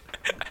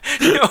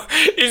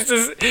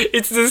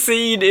 It's the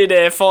scene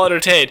in Father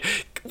Ted.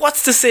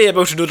 What's to say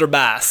about another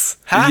mass?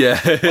 Huh? Yeah.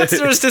 What's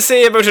there to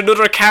say about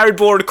another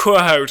cardboard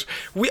cutout?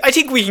 I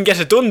think we can get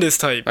it done this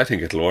time. I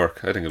think it'll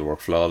work. I think it'll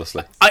work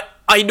flawlessly.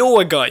 I know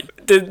a guy.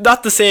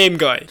 Not the same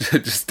guy.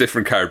 Just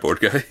different cardboard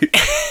guy.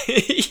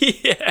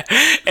 Yeah.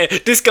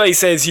 This guy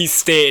says he's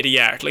state of the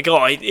art. Like,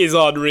 it is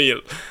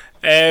unreal.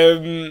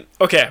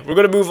 Okay, we're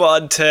going to move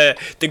on to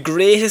the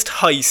greatest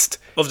heist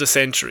of the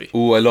century.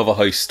 Ooh, I love a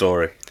heist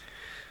story.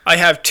 I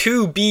have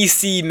 2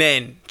 BC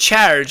men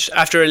charged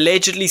after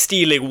allegedly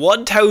stealing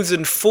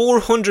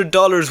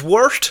 $1,400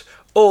 worth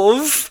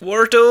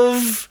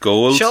of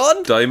gold,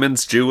 Sean?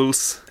 diamonds,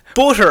 jewels,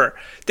 butter.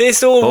 They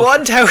stole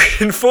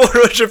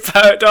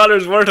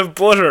 $1,400 worth of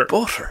butter.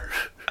 Butter.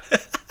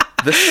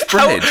 The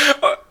spread.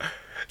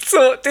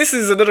 So this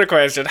is another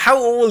question. How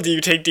old do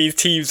you think these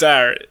thieves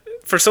are?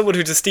 For someone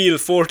who to steal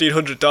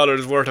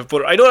 $1,400 worth of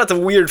butter. I know that's a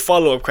weird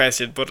follow-up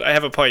question, but I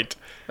have a point.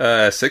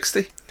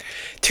 60?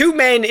 2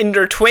 men in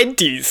their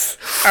 20s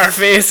are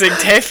facing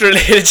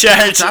theft-related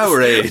charges. That's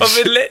our age.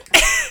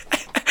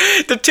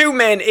 The 2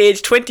 men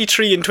aged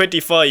 23 and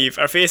 25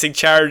 are facing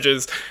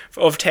charges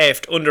of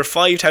theft under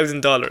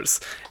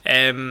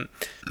 $5,000.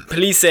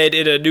 Police said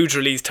in a news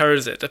release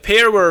Thursday. The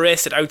pair were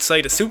arrested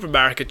outside a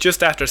supermarket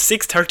just after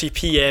 6:30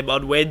 p.m.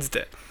 on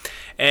Wednesday.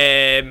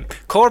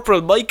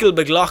 Corporal Michael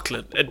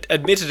McLaughlin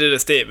admitted in a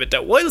statement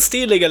that while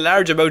stealing a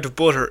large amount of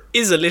butter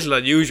is a little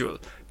unusual,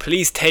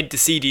 police tend to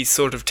see these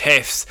sort of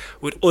thefts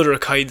with other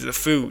kinds of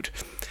food.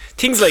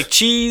 Things like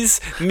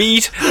cheese,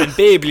 meat and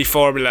baby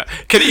formula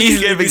can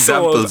easily be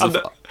sold on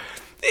the...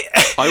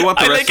 I want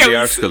the rest of the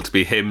article to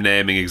be him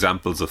naming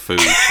examples of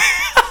food.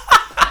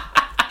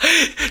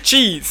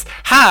 Cheese,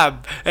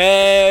 ham,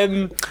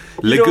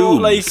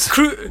 legumes,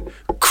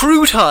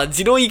 croutons.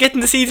 You get in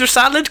the Caesar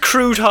salad,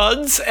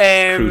 croutons,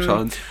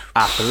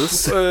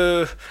 apples,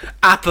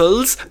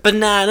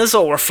 bananas.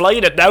 Oh, we're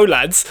flying it now,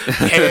 lads.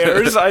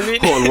 Pears. I mean,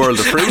 whole world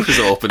of fruit is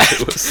open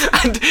to us.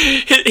 And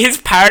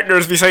his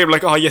partners beside him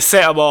like, oh, you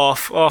set him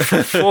off. Oh,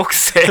 for fuck's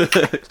sake!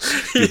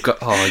 You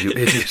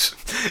idiot.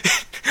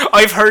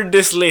 I've heard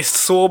this list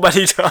so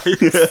many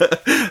times.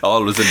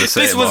 Always in the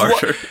same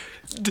order.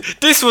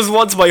 This was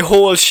once my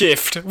whole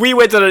shift. We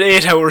went on an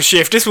 8-hour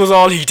shift. This was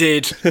all he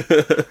did.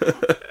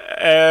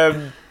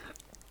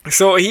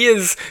 So he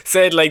has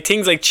said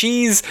things like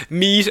cheese,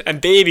 meat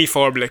and baby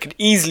formula can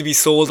easily be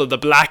sold on the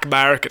black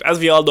market. As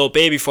we all know,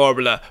 baby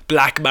formula,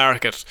 black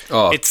market.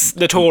 It's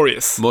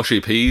notorious. Mushy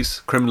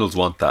peas. Criminals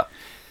want that.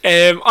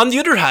 On the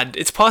other hand,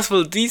 it's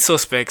possible these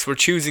suspects were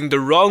choosing the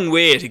wrong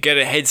way to get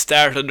a head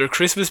start on their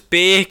Christmas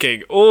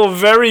baking. Oh,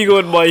 very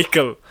good,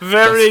 Michael.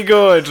 Very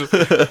good.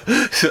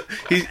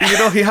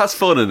 He has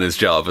fun in his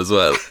job as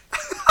well.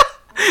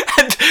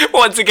 And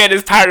once again,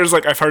 his partner's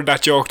like, I've heard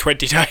that joke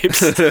 20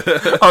 times.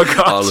 Oh,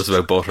 God. Always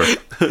about butter.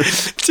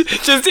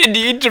 Just in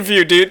the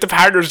interview, dude, the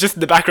partner's just in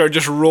the background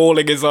just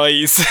rolling his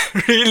eyes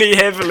really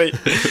heavily.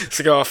 It's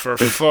like, oh, for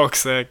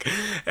fuck's sake.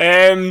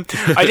 I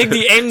think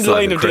the end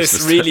line of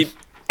this really...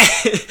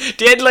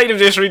 The headline of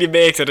this really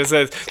makes it. It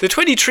says, the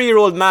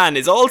 23-year-old man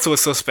is also a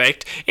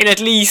suspect in at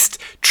least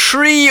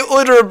 3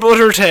 other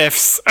butter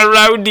thefts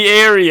around the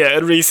area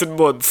in recent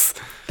months.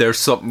 There's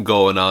something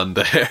going on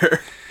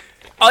there.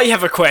 I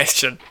have a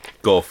question.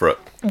 Go for it.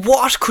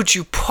 What could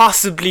you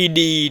possibly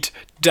need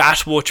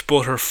that much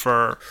butter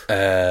for?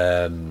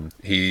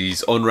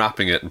 He's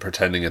unwrapping it and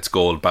pretending it's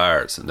gold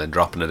bars and then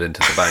dropping it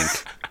into the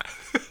bank.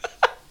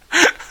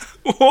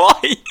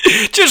 Why?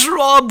 Just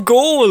rob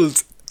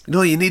gold.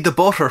 No, you need the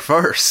butter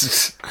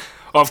first.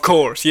 Of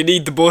course, you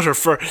need the butter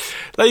for.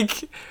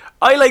 Like,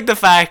 I like the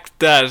fact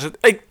that,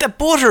 like, the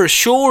butter,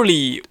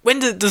 surely,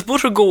 does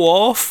butter go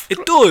off?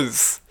 It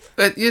does.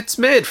 It's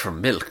made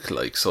from milk,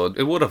 like, so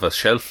it would have a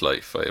shelf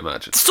life, I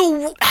imagine.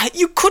 So,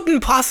 you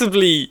couldn't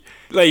possibly,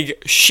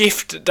 like,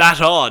 shift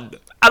that on.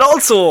 And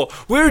also,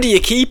 where do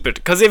you keep it?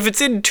 Because if it's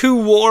in too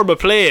warm a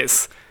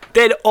place,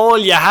 then all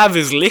you have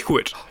is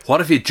liquid. What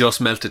if you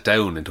just melt it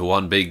down into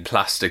one big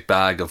plastic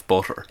bag of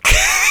butter?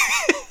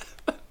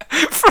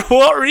 For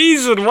what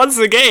reason? Once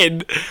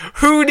again,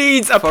 who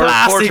needs a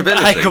plastic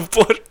bag of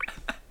butter?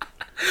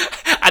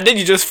 And then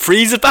you just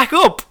freeze it back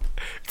up.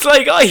 It's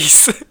like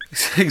ice.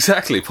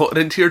 Exactly, put it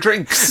into your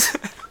drinks.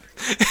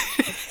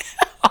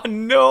 Oh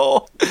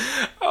no,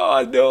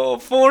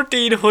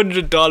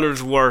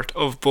 $1,400 worth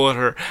of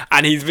butter,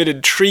 and he's been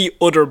in 3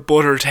 other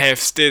butter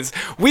thefts.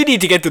 We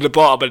need to get to the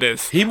bottom of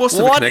this. He must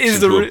have a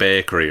connection to a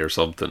bakery or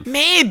something.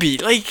 Maybe,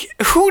 like,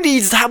 who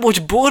needs that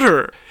much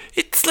butter?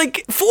 It's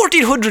like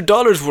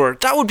 $1,400 worth.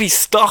 That would be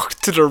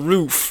stocked to the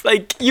roof.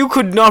 Like, you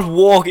could not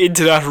walk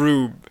into that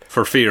room.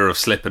 For fear of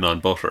slipping on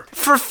butter.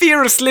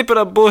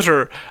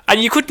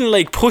 And you couldn't,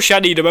 like, push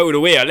any of them out of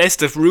the way unless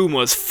the room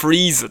was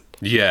freezing.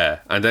 Yeah,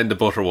 and then the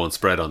butter won't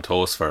spread on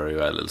toast very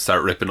well. It'll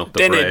start ripping up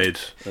the bread.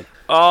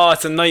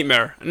 It's a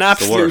nightmare. An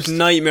absolute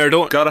nightmare. I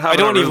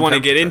don't even want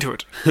to get into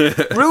it.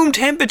 Room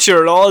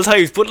temperature at all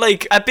times, but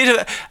like a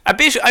bit,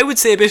 I would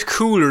say a bit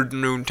cooler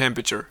than room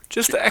temperature.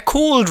 Just a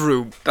cold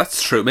room.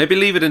 That's true. Maybe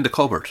leave it in the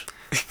cupboard.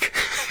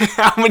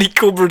 How many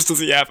cupboards does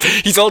he have?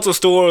 He's also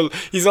stolen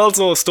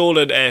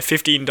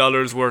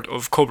 $15 worth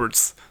of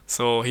cupboards.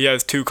 So he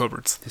has 2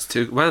 cupboards.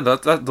 Man,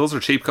 those are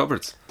cheap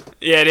cupboards.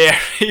 Yeah, they are.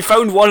 He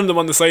found one of them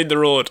on the side of the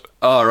road.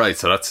 Oh, right.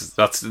 So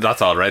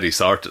that's already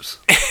sorted.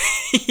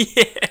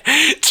 Yeah,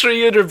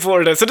 300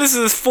 butter. So this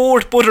is his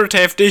 4th butter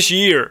theft this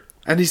year.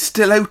 And he's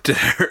still out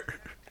there.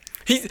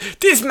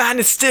 This man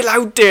is still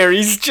out there.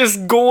 He's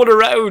just going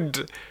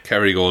around.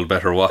 Kerrygold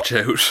better watch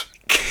out.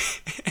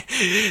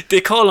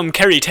 They call him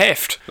Kerry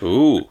Theft.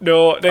 Ooh.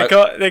 No, they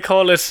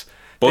call it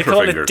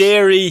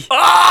dairy.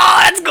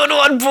 Oh, that's a good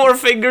one,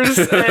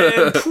 Butterfingers.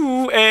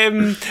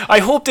 I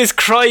hope this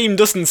crime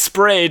doesn't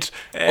spread.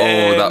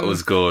 That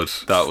was good.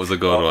 That was a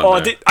good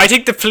one. I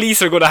think the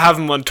police are going to have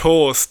him on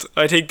toast.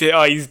 I think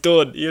he's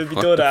done. He'll be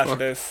done after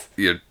this.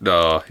 You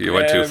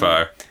went too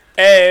far.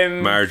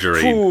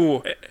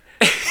 Margarine.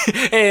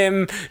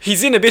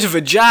 He's in a bit of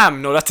a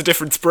jam. No, that's a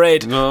different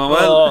spread. No,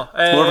 well,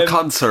 it's more of a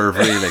conserve,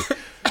 really.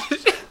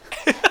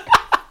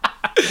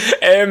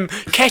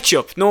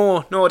 Ketchup.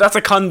 No, that's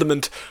a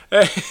condiment.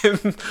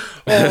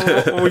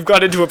 We've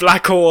got into a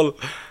black hole.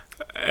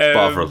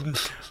 Bovril.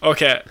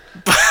 Okay.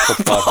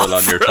 Put Bovril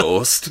on your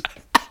toast.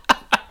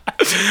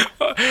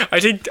 I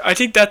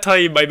think that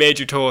time I made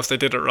you toast, I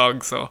did it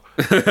wrong. So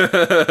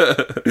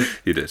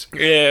you did.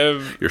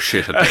 You're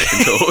shit at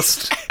making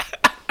toast.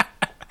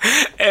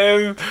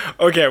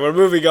 Okay, we're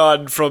moving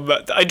on from.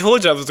 I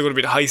told you I was going to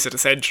be the heist of the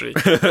century.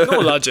 No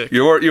logic.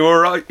 You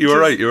were right.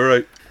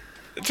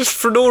 Just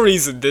for no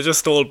reason, they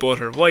just stole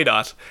butter. Why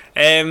not?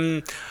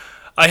 I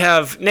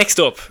have next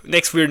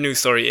weird news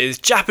story is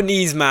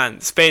Japanese man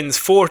spends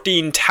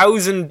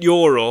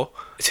 €14,000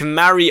 to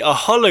marry a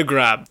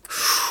hologram.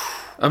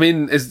 I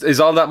mean, is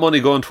all that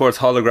money going towards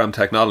hologram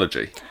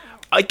technology?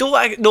 I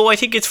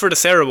think it's for the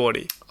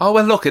ceremony. Oh,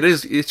 well, look,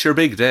 it's your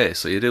big day,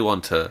 so you do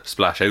want to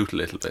splash out a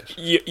little bit.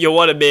 You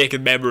want to make it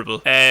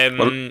memorable.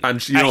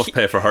 And you don't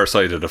pay for her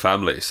side of the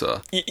family,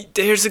 so...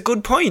 There's a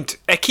good point.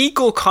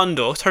 Akiko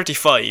Kondo,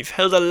 35,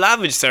 held a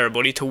lavish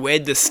ceremony to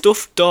wed the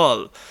stuffed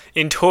doll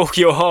in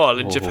Tokyo Hall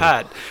in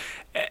Japan.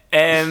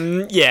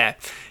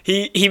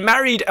 He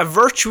married a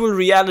virtual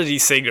reality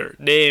singer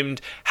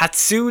named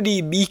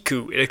Hatsune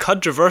Miku in a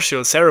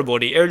controversial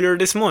ceremony earlier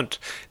this month.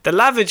 The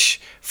lavish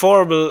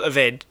formal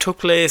event took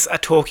place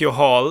at Tokyo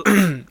Hall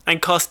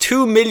and cost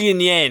 2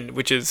 million yen,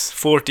 which is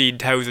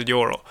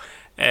 €14,000.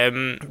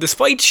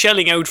 Despite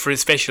shelling out for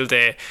his special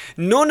day,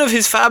 none of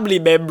his family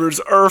members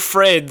or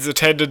friends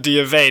attended the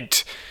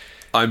event.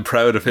 I'm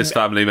proud of his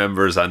family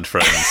members and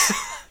friends.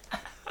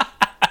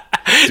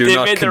 They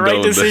made the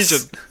right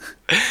decision.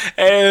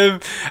 A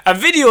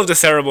video of the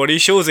ceremony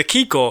shows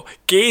Akiko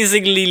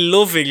gazing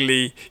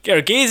lovingly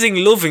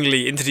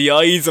into the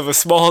eyes of a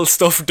small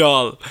stuffed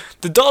doll.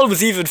 The doll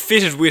was even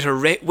fitted with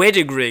a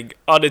wedding ring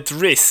on its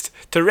wrist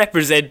to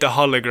represent the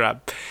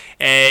hologram.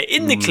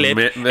 In the clip,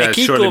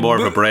 Akiko surely more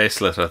of a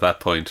bracelet at that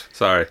point.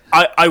 Sorry.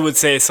 I would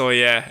say so,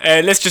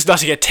 yeah. Let's just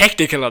not get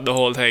technical on the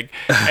whole thing.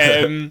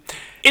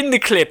 In the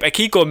clip,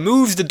 Akiko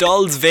moves the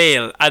doll's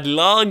veil and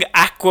long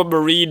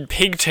aquamarine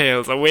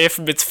pigtails away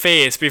from its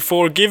face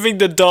before giving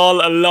the doll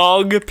a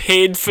long,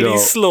 painfully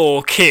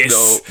slow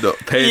kiss. No,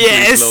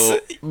 painfully slow.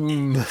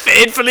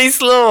 Painfully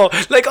slow.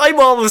 Like, I'm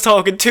almost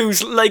talking too,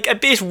 like, a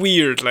bit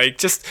weird. Like,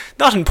 just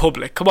not in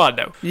public. Come on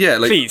now. Yeah,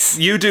 like, please.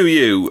 You do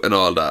you and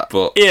all that,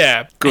 but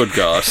yeah. Good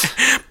God.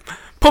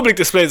 Public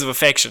displays of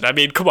affection. I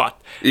mean, come on.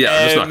 Yeah,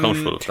 I'm just not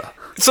comfortable with that.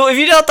 So if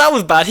you thought that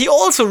was bad, he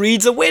also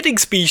reads a wedding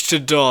speech to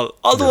the doll,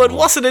 although it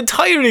wasn't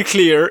entirely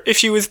clear if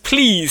she was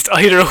pleased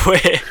either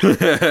way.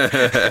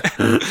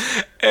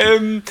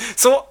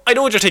 So I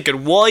know what you're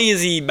thinking. Why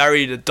is he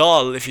married a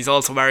doll if he's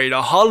also married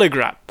a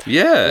hologram?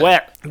 Yeah. Well,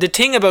 the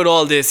thing about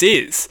all this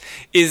is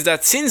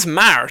that since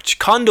March,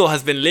 Kondo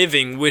has been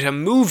living with a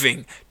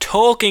moving,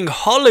 talking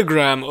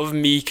hologram of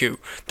Miku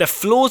that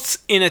floats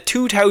in a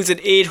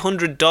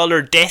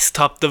 $2,800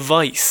 desktop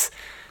device.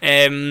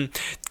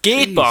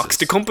 Gatebox,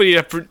 the company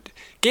that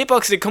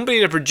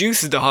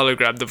produces the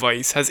hologram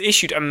device, has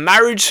issued a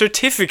marriage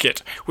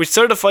certificate which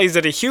certifies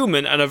that a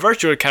human and a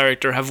virtual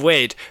character have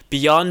weighed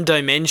beyond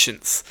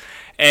dimensions.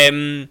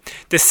 The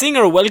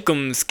singer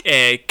welcomes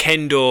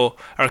Kondo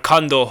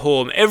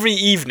home every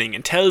evening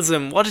and tells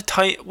him when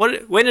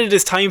it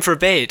is time for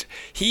bed.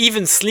 He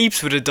even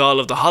sleeps with a doll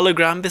of the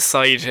hologram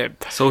beside him.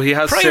 So he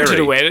has prior Siri. to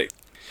the wedding.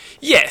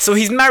 Yeah, so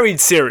he's married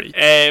Siri.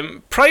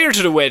 Prior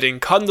to the wedding,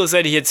 Kondo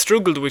said he had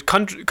struggled with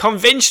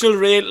conventional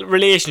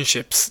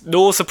relationships,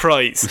 no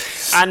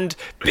surprise, and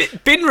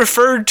been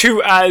referred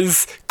to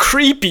as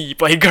creepy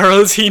by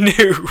girls he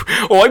knew.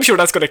 Oh, I'm sure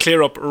that's going to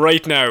clear up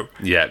right now.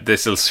 Yeah,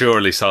 this will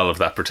surely solve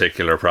that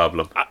particular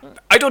problem.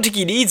 I don't think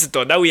he needs it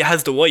though. Now he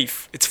has the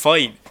wife. It's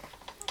fine.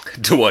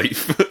 The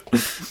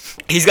wife.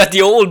 He's got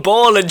the old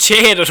ball and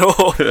chain at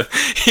home.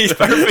 He's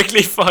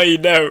perfectly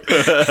fine now.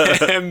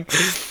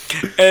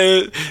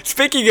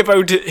 Speaking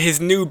about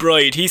his new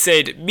bride, he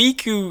said,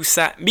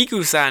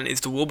 Miku-san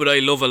is the woman I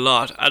love a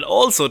lot, and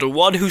also the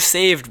one who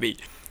saved me.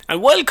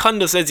 And while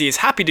Kondo says he is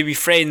happy to be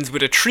friends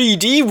with a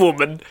 3D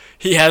woman,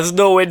 he has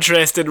no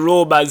interest in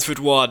romance with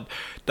one.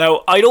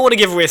 Now, I don't want to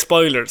give away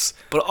spoilers,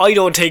 but I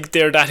don't think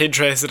they're that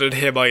interested in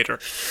him either.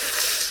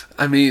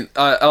 I mean,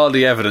 all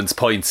the evidence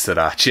points to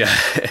that, yeah.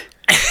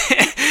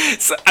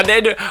 So, and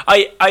then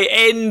I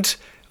end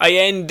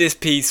this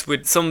piece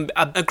with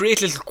a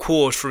great little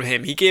quote from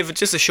him. He gave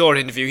just a short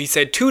interview. He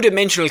said,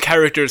 two-dimensional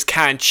characters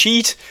can't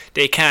cheat,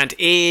 they can't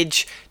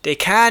age, they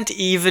can't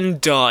even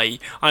die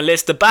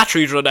unless the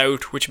batteries run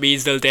out, which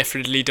means they'll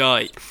definitely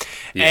die.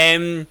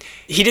 Yeah.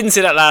 He didn't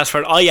say that last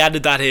part. I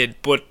added that in,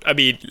 but I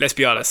mean, let's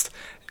be honest.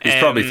 He's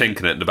probably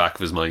thinking it in the back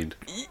of his mind.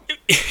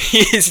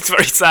 It's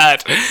very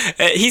sad.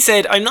 He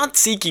said, I'm not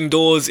seeking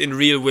those in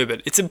real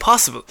women. It's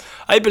impossible.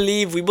 I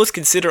believe we must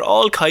consider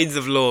all kinds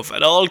of love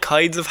and all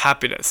kinds of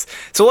happiness.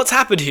 So what's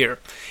happened here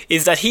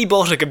is that he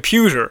bought a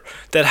computer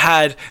that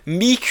had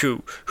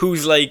Miku,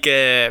 who's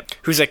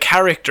a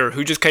character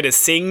who just kind of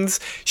sings.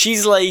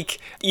 She's like,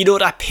 you know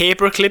that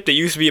paperclip that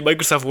used to be in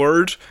Microsoft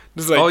Word?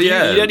 It's like, do you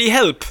need any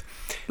help?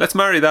 Let's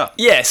marry that.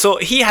 Yeah, so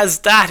he has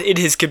that in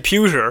his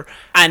computer,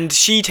 and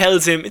she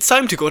tells him, it's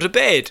time to go to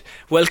bed.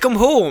 Welcome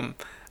home.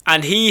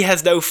 And he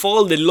has now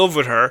fallen in love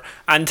with her,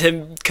 and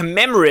to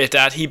commemorate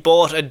that, he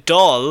bought a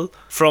doll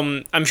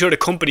from, I'm sure the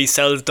company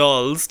sells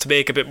dolls to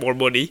make a bit more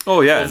money.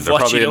 Oh yeah, and they're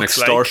probably an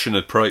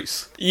extortionate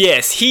price.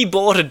 Yes, he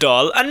bought a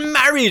doll and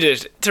married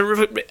it,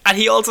 and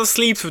he also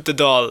sleeps with the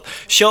doll.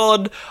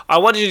 Sean, I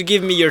want you to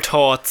give me your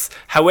thoughts,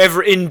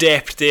 however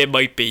in-depth they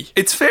might be.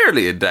 It's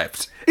fairly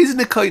in-depth. Isn't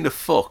it kind of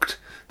fucked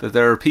that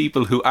there are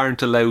people who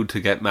aren't allowed to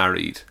get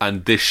married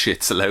and this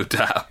shit's allowed to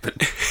happen?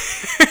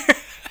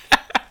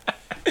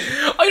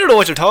 I don't know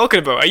what you're talking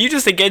about. Are you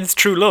just against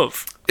true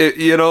love?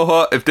 You know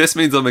what? If this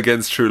means I'm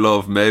against true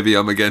love, maybe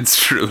I'm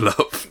against true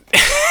love.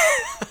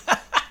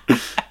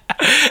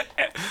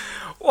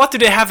 What do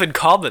they have in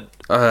common?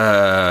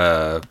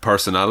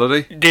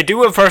 Personality. They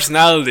do have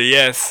personality,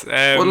 yes.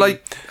 Well,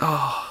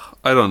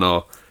 I don't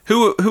know.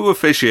 Who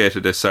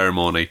officiated this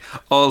ceremony?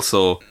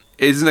 Also,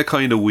 isn't it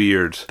kind of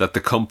weird that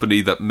the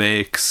company that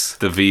makes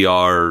the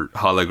VR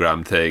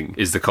hologram thing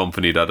is the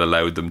company that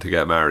allowed them to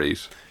get married?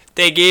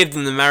 They gave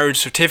them the marriage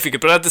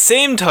certificate, but at the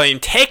same time,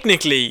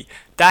 technically,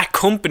 that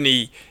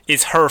company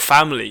is her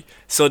family,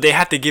 so they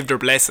had to give their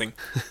blessing.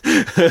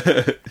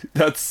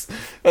 That's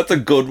a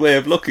good way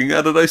of looking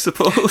at it, I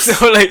suppose.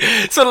 So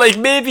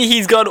maybe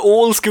he's gone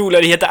old school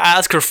and he had to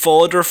ask her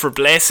father for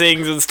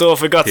blessings and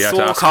stuff. It got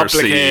so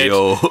complicated.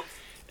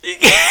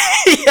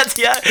 He had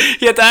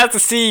to ask the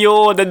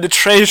CEO and then the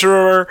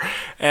treasurer,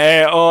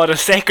 or the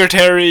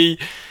secretary.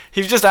 He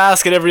was just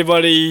asking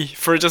everybody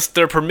for just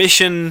their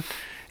permission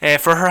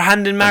for her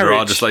hand in marriage. And they're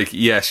all just like,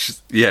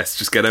 yes,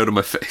 just get out of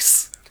my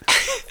face.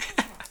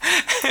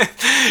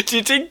 Do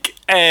you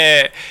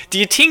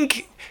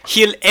think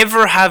he'll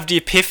ever have the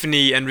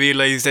epiphany and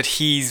realise that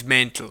he's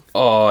mental?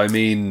 Oh, I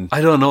mean,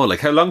 I don't know. Like,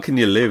 how long can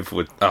you live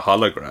with a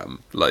hologram?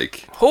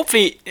 Like,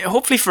 hopefully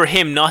for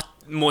him, not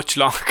much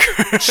longer.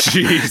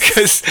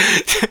 Jeez.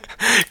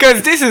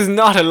 Because this is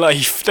not a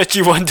life that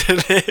you want to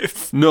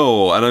live.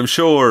 No, and I'm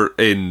sure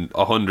in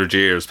 100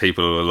 years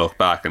people will look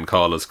back and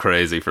call us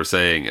crazy for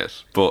saying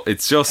it. But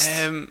it's just,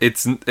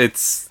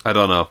 it's I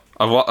don't know.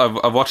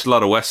 I've watched a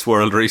lot of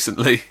Westworld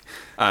recently,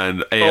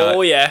 and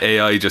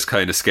AI just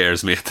kind of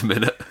scares me at the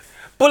minute.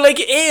 But like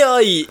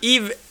AI,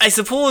 I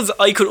suppose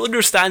I could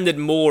understand it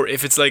more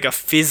if it's like a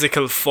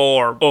physical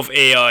form of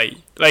AI.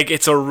 Like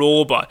it's a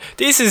robot.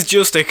 This is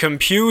just a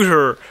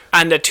computer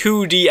and a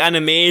 2D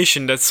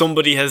animation that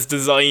somebody has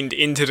designed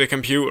into the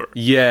computer.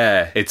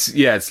 Yeah,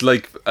 it's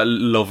like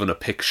loving a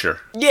picture.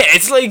 Yeah,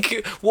 it's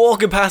like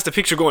walking past a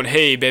picture going,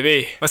 "Hey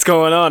baby, what's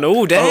going on?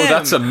 Oh damn. Oh,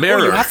 that's a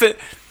mirror.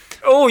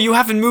 You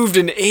haven't moved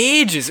in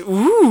ages.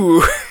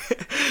 Ooh."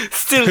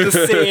 Still the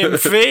same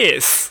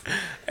face.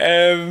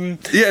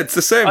 It's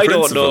the same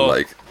principle. Don't know.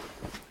 Like,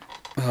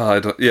 I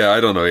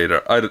don't know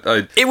either.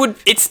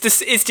 It's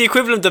the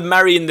equivalent of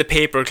marrying the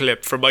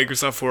paperclip for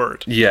Microsoft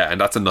Word. Yeah, and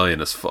that's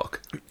annoying as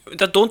fuck.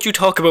 Don't you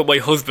talk about my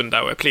husband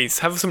that way, please.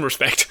 Have some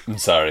respect. I'm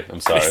sorry. I'm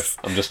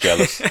just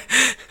jealous.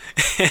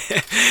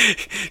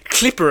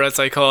 Clipper, as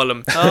I call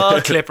him.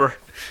 Oh, Clipper.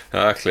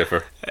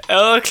 Clipper.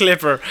 Oh,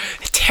 Clipper.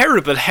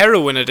 Terrible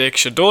heroin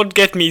addiction. Don't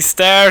get me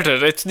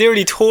started. It's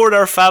nearly torn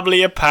our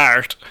family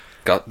apart.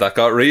 That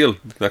got real.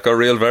 That got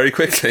real very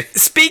quickly.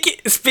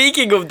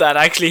 Speaking of that,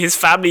 actually, his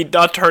family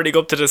not turning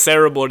up to the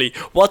ceremony.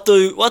 What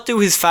do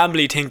his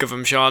family think of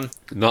him, Sean?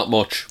 Not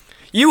much.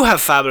 You have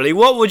family.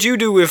 What would you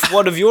do if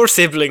one of your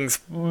siblings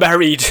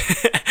married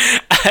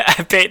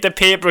the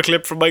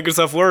paperclip from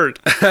Microsoft Word?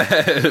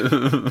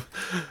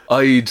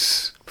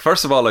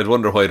 First of all, I'd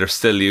wonder why they're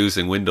still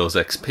using Windows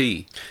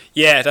XP.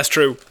 Yeah, that's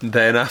true.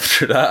 Then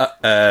after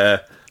that...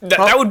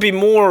 that would be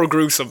more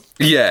gruesome.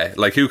 Yeah,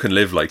 like who can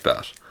live like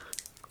that?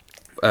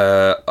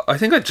 I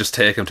think I'd just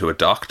take him to a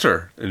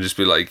doctor and just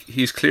be like,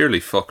 he's clearly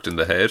fucked in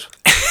the head.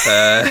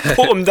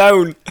 Put him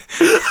down.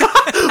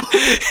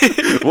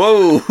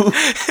 Whoa.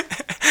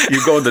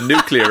 You're going the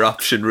nuclear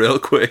option real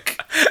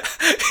quick.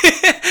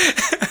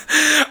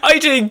 I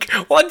think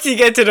once you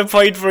get to the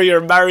point where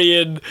you're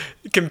marrying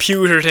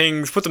computer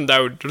things, put them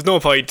down. There's no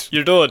point.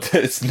 You're done.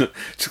 It's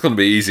going to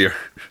be easier.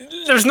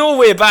 There's no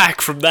way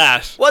back from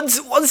that.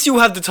 Once you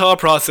have the thought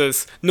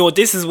process, no,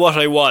 this is what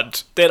I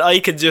want, then I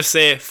can just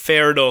say,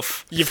 fair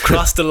enough. You've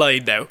crossed the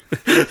line now.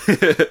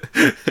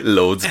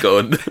 Loads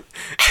gone.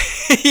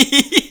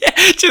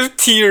 Just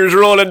tears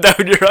rolling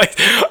down your eyes.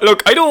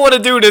 Look, I don't want to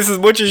do this as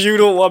much as you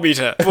don't want me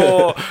to.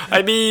 But,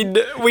 I mean,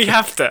 we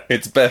have to.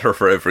 It's better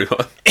for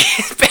everyone.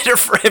 It's better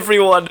for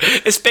everyone,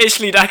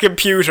 especially that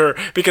computer,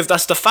 because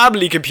that's the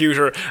family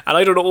computer, and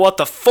I don't know what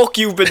the fuck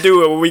you've been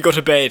doing when we go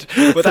to bed,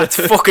 but that's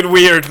fucking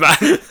weird, man.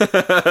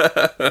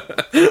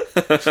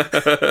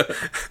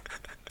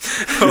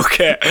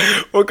 Okay,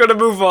 we're gonna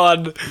move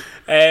on.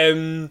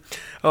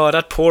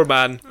 That poor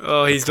man.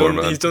 Oh, he's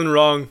done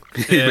wrong.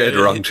 He made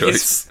the wrong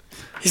choice.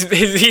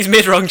 He's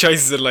made wrong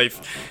choices in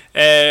life.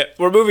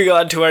 We're moving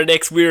on to our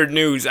next weird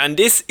news, and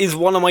this is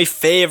one of my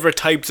favourite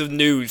types of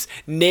news: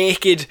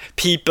 naked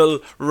people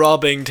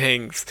robbing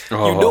things.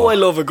 Oh. You know I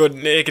love a good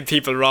naked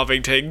people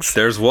robbing things.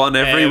 There's one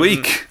every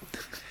week.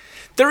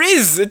 There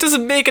is. It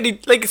doesn't make any...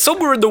 Like,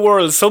 somewhere in the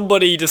world,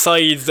 somebody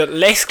decides that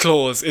less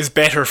clothes is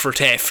better for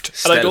theft.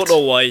 Stealth. And I don't know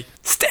why.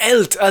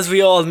 Stealth, as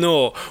we all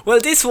know. Well,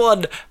 this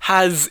one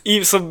has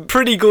some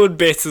pretty good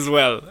bits as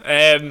well.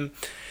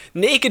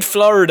 Naked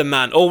Florida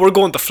man. Oh, we're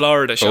going to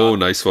Florida, Sean. Oh,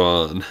 nice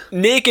one.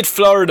 Naked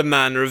Florida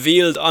man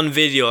revealed on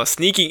video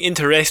sneaking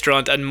into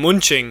restaurant and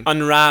munching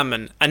on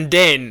ramen and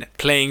then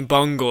playing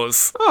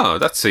bongos. Oh,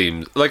 that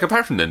seems... Like,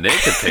 apart from the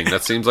naked thing,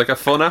 that seems like a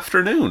fun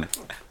afternoon.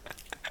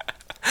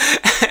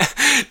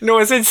 No,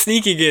 I said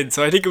sneaking in,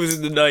 so I think it was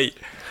in the night.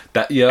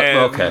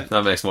 Okay,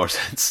 that makes more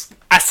sense.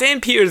 A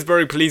St.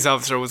 Petersburg police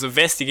officer was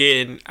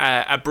investigating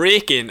a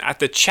break-in at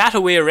the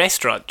Chataway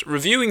restaurant,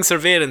 reviewing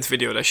surveillance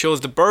video that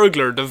shows the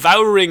burglar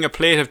devouring a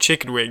plate of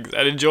chicken wings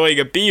and enjoying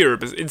a beer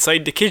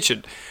inside the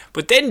kitchen.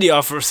 But then the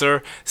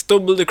officer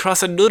stumbled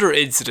across another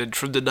incident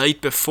from the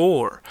night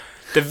before.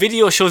 The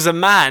video shows a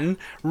man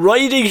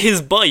riding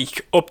his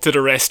bike up to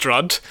the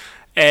restaurant,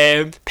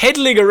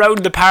 pedaling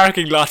around the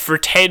parking lot for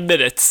 10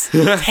 minutes.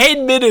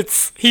 10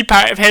 minutes he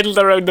pedaled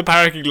around the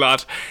parking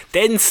lot,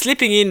 then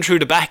slipping in through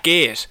the back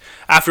gate.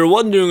 After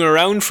wandering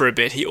around for a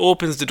bit, he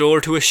opens the door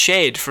to a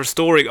shed for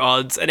storing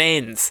odds and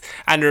ends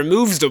and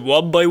removes them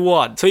one by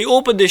one. So he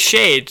opened a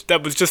shed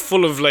that was just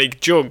full of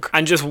like junk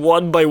and just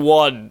one by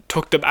one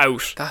took them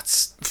out.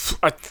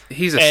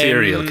 He's a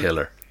serial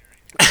killer.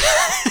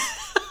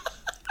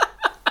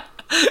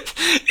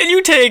 And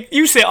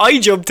you say I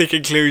jump to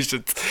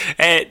conclusions.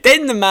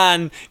 Then the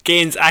man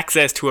gains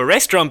access to a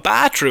restaurant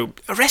bathroom.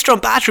 A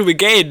restaurant bathroom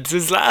again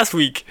since last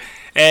week.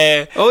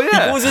 He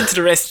goes into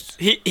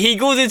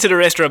the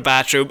restaurant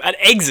bathroom and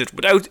exits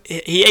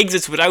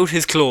without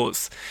his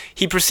clothes.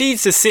 He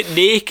proceeds to sit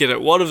naked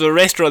at one of the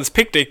restaurant's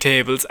picnic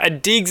tables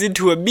and digs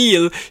into a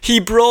meal he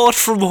brought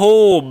from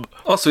home.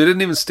 Oh, so he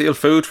didn't even steal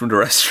food from the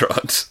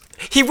restaurant.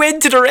 He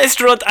went to the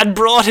restaurant and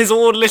brought his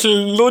own little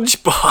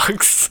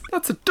lunchbox.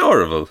 That's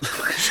adorable.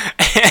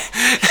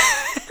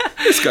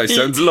 This guy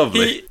sounds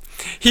lovely.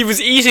 He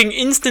was eating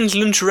instant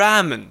lunch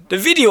ramen. The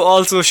video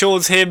also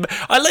shows him...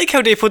 I like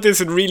how they put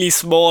this in really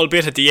small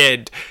bit at the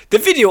end. The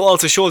video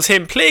also shows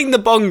him playing the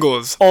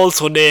bongos,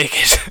 also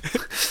naked.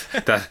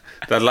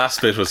 That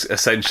last bit was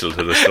essential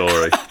to the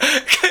story.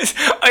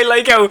 I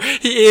like how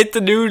he ate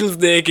the noodles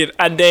naked,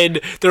 and then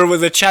there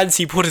was a chance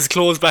he put his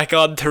clothes back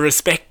on to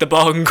respect the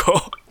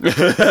bongo.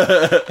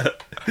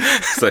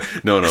 It's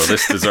like, no,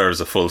 this deserves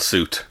a full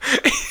suit.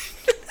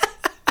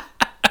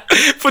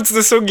 Puts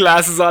the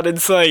sunglasses on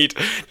inside.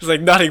 It's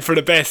like nothing for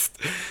the best.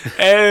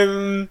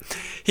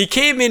 He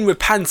came in with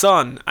pants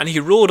on, and he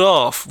rode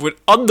off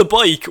on the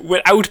bike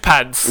without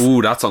pants.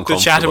 Ooh, that's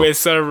uncomfortable. The Chataway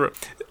server.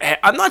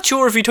 I'm not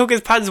sure if he took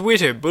his pants with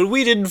him, but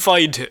we didn't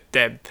find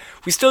them.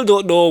 We still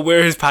don't know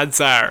where his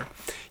pants are.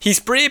 He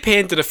spray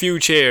painted a few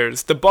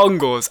chairs, the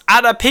bongos,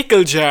 and a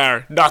pickle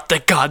jar. Not the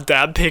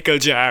goddamn pickle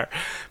jar.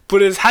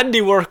 But his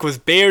handiwork was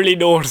barely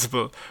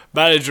noticeable.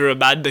 Manager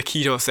Amanda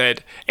Keto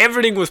said,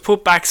 everything was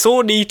put back so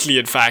neatly,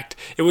 in fact.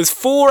 It was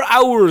 4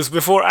 hours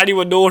before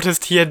anyone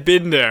noticed he had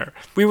been there.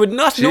 We would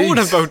not know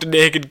about the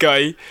naked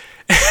guy.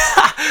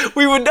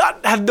 We would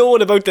not have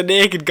known about the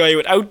naked guy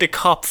without the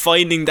cop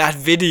finding that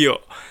video.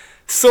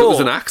 So it was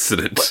an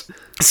accident.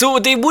 So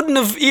they wouldn't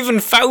have even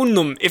found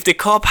them if the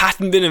cop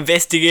hadn't been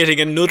investigating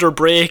another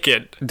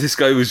break-in. This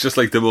guy was just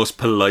like the most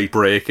polite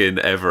break-in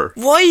ever.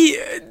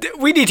 Why?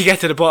 We need to get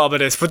to the bottom of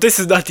this, but this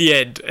is not the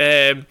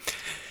end.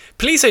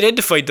 Police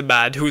identified the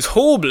man who was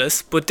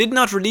homeless but did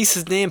not release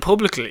his name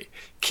publicly.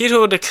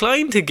 Kito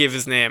declined to give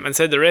his name and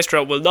said the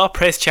restaurant will not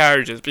press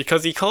charges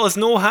because he caused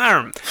no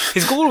harm.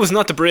 His goal was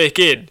not to break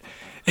in.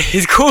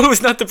 His goal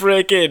was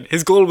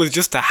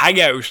just to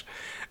hang out.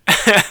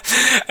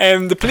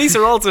 The police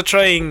are also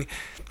trying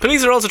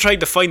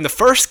to find the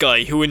first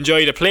guy who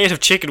enjoyed a plate of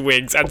chicken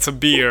wings and some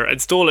beer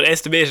and stole an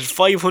estimated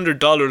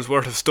 $500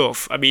 worth of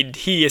stuff. I mean,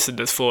 he isn't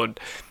as fun.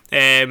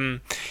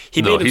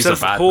 He made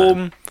himself a home.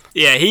 Man.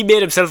 Yeah, he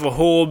made himself a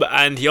home,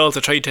 and he also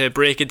tried to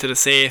break into the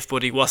safe,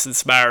 but he wasn't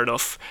smart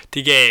enough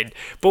to get in.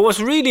 But what's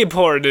really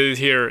important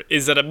here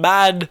is that a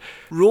man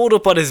rode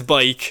up on his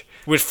bike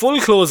with full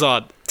clothes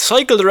on,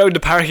 cycled around the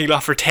parking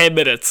lot for 10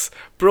 minutes,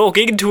 broke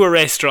into a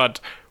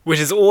restaurant with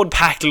his own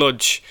packed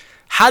lunch,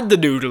 had the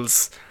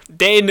noodles,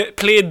 then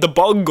played the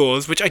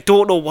bongos, which I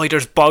don't know why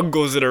there's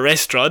bongos in a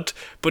restaurant,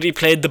 but he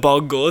played the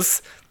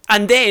bongos,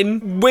 and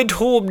then went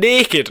home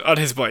naked on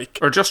his bike.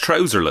 Or just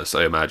trouserless,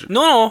 I imagine.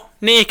 No,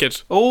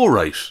 naked. Oh,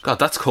 right. God,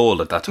 that's cold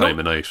at that time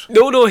of night.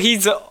 No,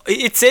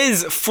 it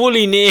says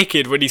fully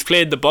naked when he's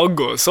playing the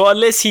bongos, so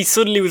unless he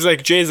suddenly was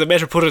like, Jays, I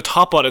better put a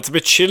top on, it's a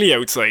bit chilly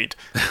outside.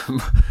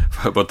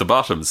 But the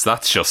bottoms,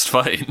 that's just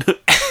fine.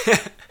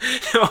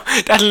 No,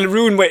 that'll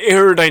ruin my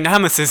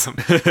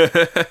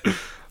aerodynamicism.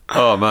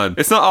 Oh man,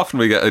 it's not often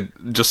we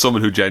get just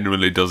someone who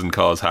genuinely doesn't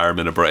cause harm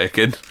in a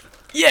break-in.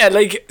 Yeah,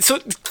 so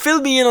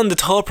fill me in on the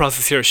thought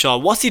process here,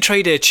 Sean. What's he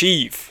trying to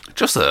achieve?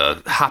 Just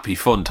a happy,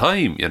 fun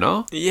time, you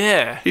know?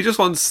 Yeah. He just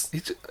wants to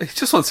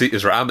eat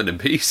his ramen in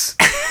peace.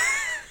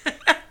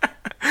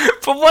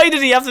 But why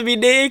did he have to be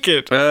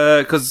naked?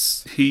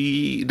 Because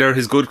they're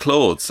his good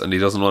clothes and he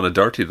doesn't want to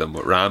dirty them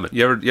with ramen.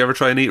 You ever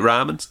try and eat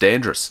ramen? It's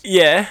dangerous.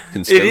 Yeah,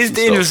 it is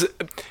dangerous.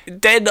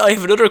 Then I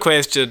have another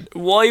question.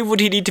 Why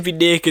would he need to be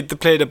naked to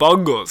play the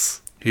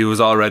bongos? He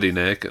was already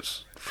naked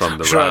from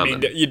the ramen.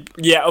 I mean,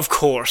 yeah, of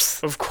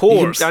course.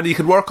 And you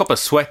can work up a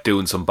sweat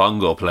doing some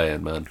bongo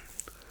playing, man.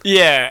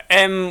 Yeah.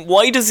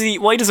 Why does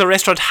a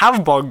restaurant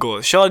have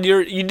bongos? Sean,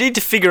 you need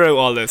to figure out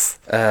all this.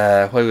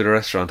 Why would a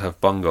restaurant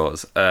have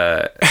bongos?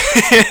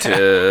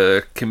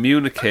 To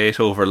communicate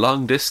over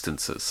long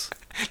distances.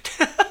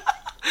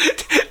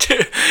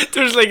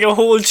 There's like a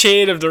whole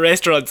chain of the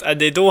restaurants and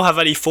they don't have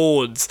any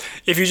phones.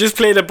 If you just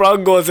play the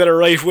bongos in the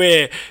right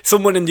way,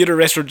 someone in the other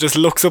restaurant just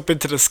looks up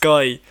into the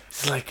sky.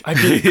 It's like, I'm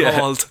being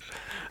called.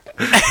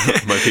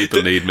 My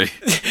people need me.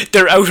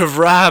 They're out of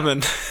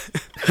ramen.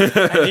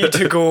 I need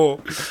to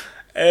go.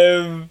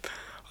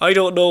 I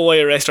don't know why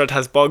a restaurant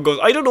has bongos.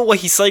 I don't know why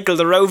he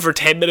cycled around for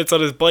 10 minutes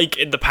on his bike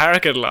in the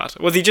parking lot.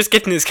 Was he just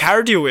getting his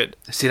cardio in?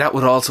 See, that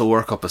would also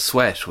work up a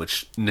sweat,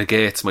 which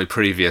negates my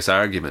previous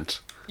argument.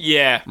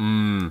 Yeah.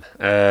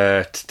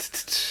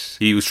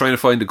 He was trying to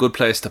find a good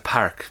place to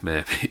park,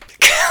 maybe.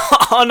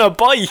 On a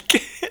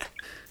bike?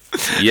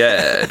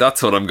 Yeah,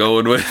 that's what I'm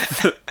going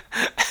with.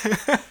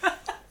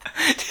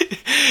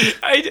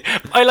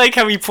 I like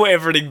how he put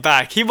everything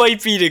back. He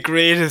might be the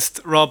greatest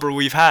robber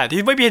we've had.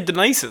 He might be the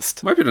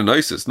nicest.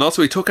 And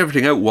also he took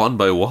everything out one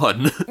by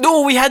one.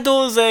 No, we had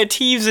those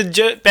thieves in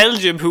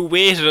Belgium who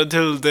waited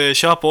until the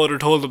shop owner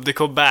told them to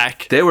come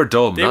back. They were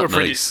dumb, they not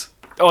were nice.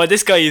 Oh,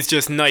 this guy is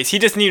just nice. He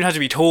doesn't even have to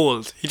be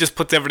told. He just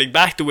puts everything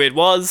back the way it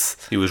was.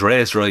 He was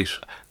raised right.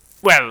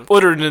 Well,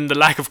 other than the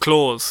lack of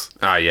clothes.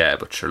 Ah, yeah,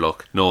 but sure,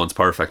 look, no one's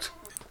perfect.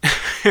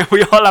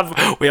 we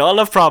all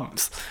have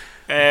problems.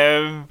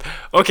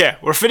 Okay,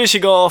 we're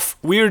finishing off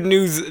weird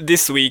news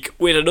this week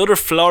with another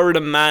Florida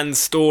man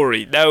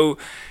story. Now,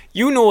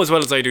 You know as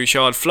well as I do,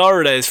 Sean,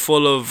 Florida is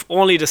full of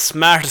only the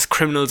smartest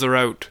criminals are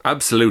out.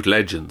 Absolute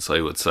legends,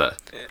 I would say.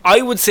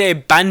 I would say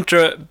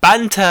Banta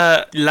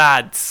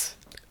lads.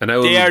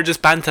 They are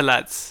just Banta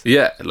lads.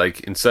 Yeah, like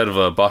instead of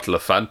a bottle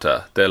of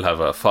Fanta, they'll have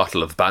a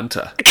bottle of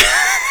Banta.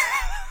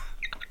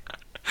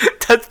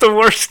 That's the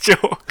worst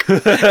joke.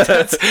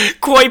 That's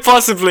quite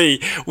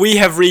possibly we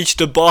have reached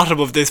the bottom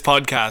of this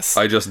podcast.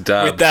 I just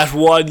dabbed. With that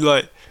one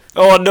line.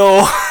 Oh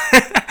no.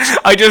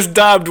 I just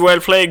dabbed while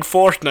playing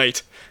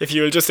Fortnite. If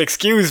you will just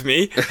excuse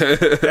me.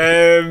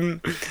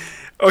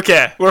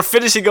 Okay, we're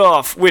finishing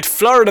off with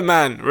Florida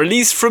man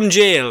released from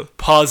jail.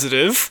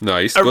 Positive.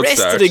 Nice, good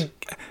start.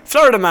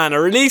 Florida man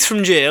released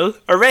from jail.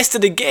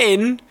 Arrested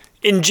again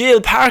in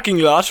jail parking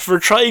lot for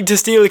trying to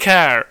steal a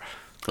car.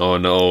 Oh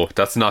no,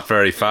 that's not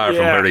very far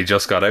from where he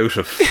just got out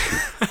of.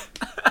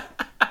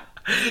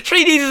 So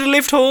he needed a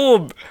lift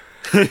home.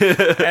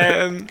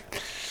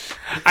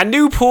 A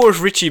Newport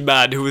Richie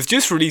man who was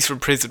just released from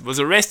prison was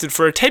arrested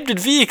for attempted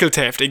vehicle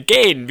theft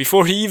again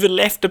before he even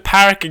left the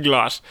parking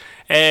lot.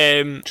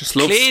 Just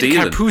love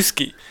stealing.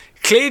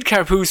 Clade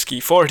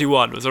Karpusky,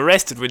 41, was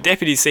arrested when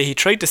deputies say he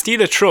tried to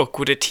steal a truck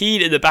with a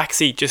teen in the back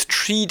seat just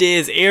 3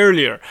 days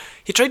earlier.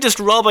 He tried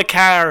to rob a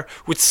car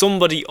with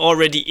somebody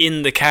already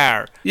in the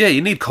car. Yeah,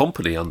 you need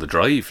company on the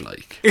drive,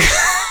 like.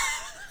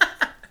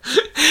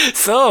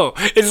 So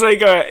it's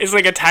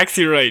like a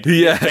taxi ride.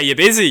 Yeah. Are you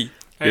busy?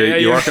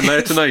 You working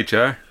late tonight,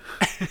 yeah?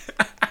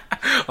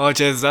 Oh,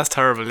 Jesus, that's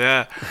terrible,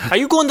 yeah. Are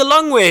you going the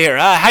long way here?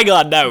 Hang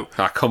on now.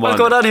 Come on. What's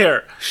going on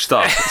here?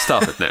 Stop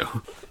it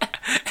now.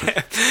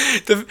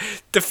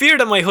 The fear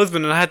that my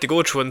husband and I had to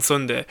go through on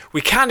Sunday,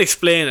 we can't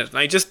explain it, and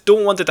I just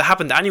don't want it to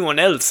happen to anyone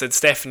else, said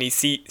Stephanie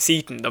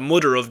Seaton, the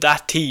mother of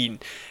that teen.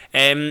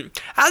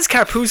 As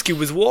Karpusky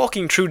was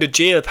walking through the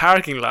jail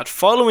parking lot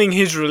following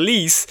his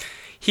release,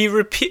 he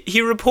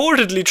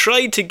reportedly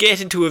tried to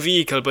get into a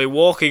vehicle by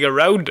walking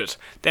around it,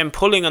 then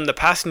pulling on the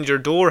passenger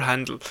door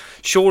handle.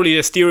 Surely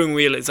the steering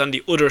wheel is on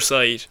the other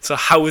side, so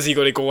how is he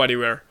going to go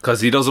anywhere?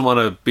 Because he doesn't want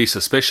to be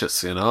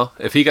suspicious, you know?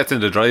 If he gets in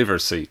the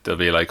driver's seat, they'll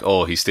be like,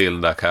 oh, he's stealing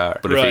that car.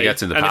 But if he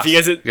gets in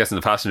the gets in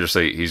the passenger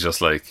seat, he's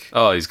just like,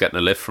 oh, he's getting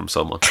a lift from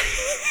someone.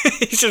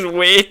 He's just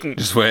waiting.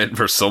 Just waiting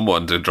for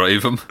someone to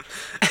drive him.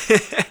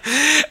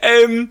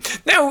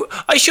 Now,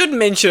 I should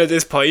mention at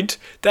this point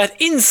that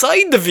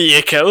inside the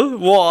vehicle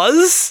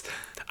was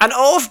an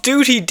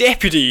off-duty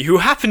deputy who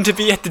happened to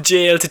be at the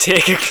jail to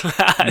take a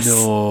class.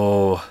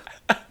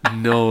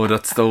 No,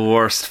 that's the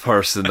worst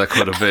person that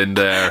could have been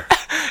there.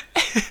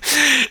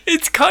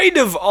 It's kind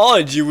of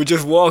odd you would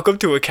just walk up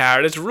to a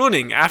car that's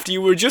running after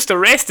you were just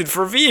arrested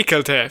for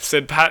vehicle theft,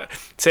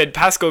 said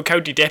Pasco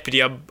County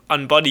Deputy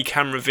on body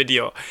camera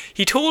video.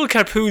 He told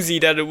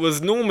Karpusky that it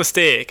was no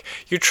mistake.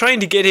 You're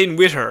trying to get in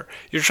with her.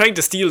 You're trying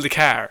to steal the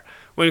car.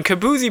 When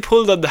Karpusky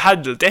pulled on the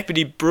handle,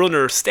 Deputy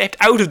Brunner stepped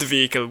out of the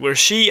vehicle where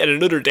she and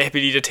another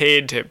deputy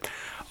detained him.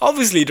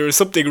 Obviously there is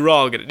something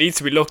wrong and it needs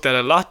to be looked at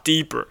a lot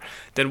deeper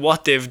than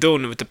what they've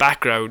done with the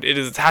background it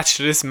is attached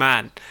to this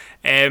man.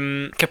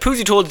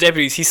 Capuzzi told the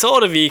deputies he saw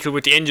the vehicle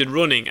with the engine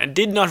running and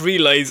did not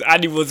realise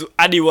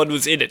anyone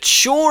was in it.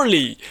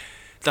 Surely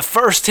the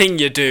first thing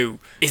you do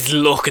is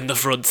look in the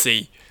front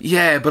seat.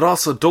 Yeah, but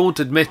also don't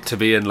admit to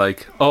being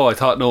like, oh, I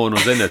thought no one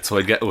was in it so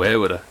I'd get away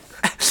with it.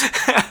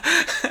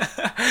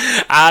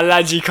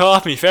 Lads, you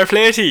caught me. Fair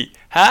play to you.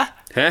 Huh?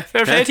 Fair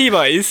play to you,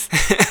 boys.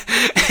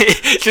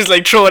 Just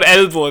like throwing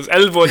elbows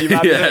you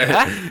man.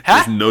 Yeah.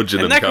 Just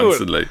nudging him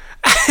constantly.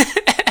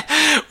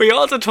 We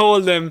also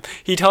told them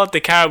he thought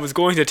the car was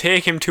going to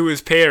take him to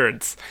his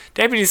parents.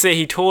 Deputies say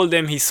he told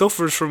them he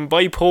suffers from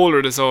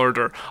bipolar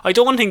disorder. I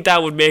don't think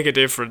that would make a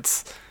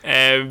difference.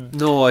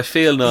 No, I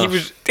feel not.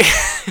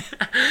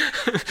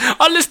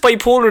 Unless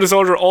bipolar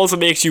disorder also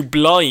makes you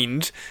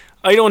blind,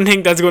 I don't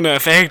think that's going to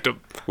affect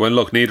him. Well,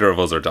 look, neither of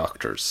us are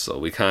doctors, so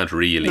we can't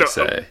really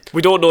say.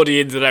 We don't know the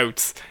ins and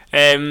outs.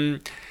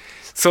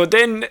 So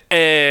then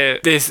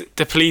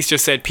the police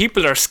just said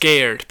people are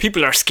scared.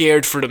 People are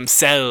scared for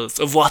themselves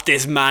of what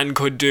this man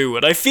could do.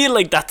 And I feel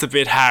like that's a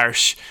bit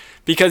harsh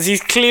because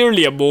he's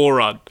clearly a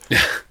moron.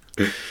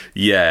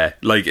 Yeah,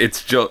 like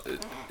it's just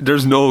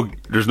there's no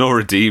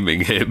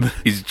redeeming him.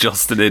 He's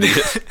just an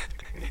idiot.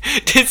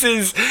 This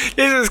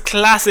is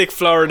classic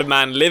Florida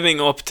man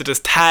living up to this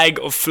tag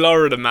of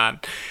Florida man.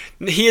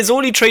 He has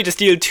only tried to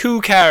steal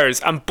 2 cars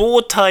and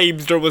both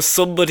times there was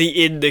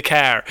somebody in the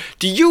car.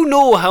 Do you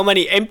know how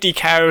many empty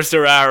cars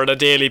there are on a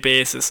daily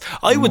basis?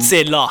 I would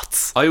say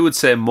lots. I would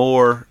say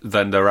more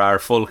than there are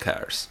full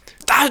cars.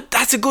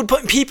 That's a good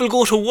point. People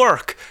go to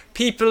work.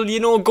 People,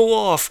 go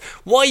off.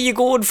 Why are you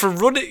going for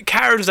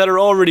cars that are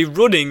already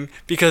running?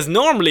 Because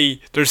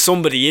normally there's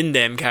somebody in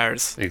them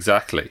cars.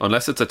 Exactly.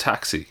 Unless it's a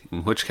taxi,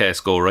 in which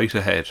case go right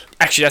ahead.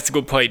 Actually, that's a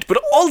good point.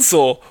 But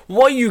also,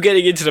 why are you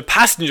getting into the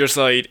passenger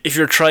side if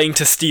you're trying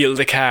to steal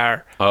the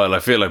car? Oh, well, I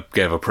feel I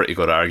gave a pretty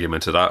good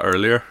argument to that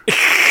earlier.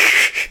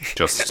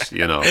 Just,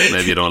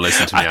 maybe you don't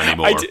listen to me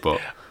anymore, but...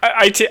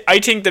 I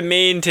think the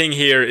main thing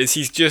here is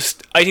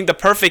I think the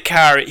perfect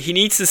car, he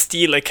needs to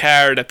steal a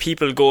car that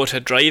people go to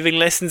driving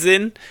lessons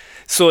in.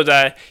 so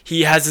that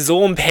he has his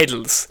own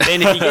pedals.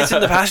 Then if he gets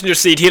in the passenger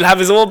seat, he'll have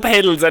his own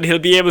pedals and he'll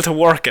be able to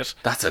work it.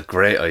 That's a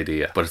great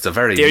idea, but it's a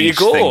very niche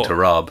thing to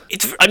rob.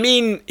 He's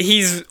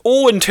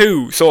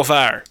 0-2 so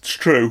far. It's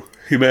true.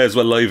 He may as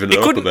well liven it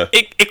up a bit.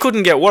 It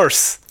couldn't get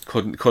worse.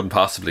 Couldn't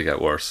possibly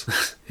get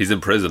worse. He's in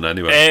prison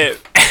anyway.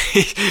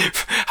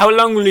 How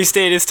long will he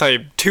stay this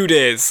time? 2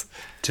 days.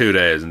 2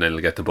 days and then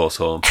he'll get the bus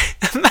home.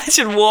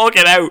 Imagine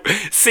walking out,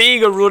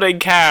 seeing a running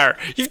car.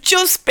 You've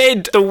just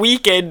spent the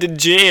weekend in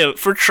jail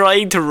for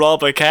trying to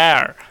rob a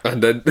car.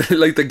 And then,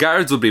 like, the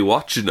guards would be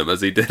watching him as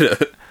he did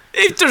it.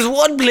 If there's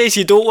one place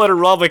you don't want to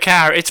rob a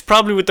car, it's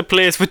probably with the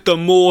place with the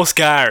most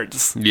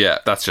guards. Yeah,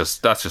 that's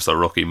just a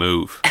rookie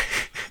move.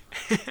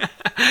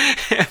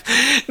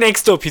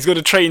 Next up, he's going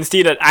to try and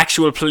steal an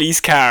actual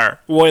police car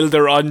while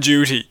they're on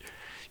duty.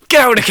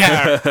 Get out of the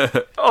car!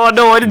 Oh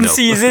no, I didn't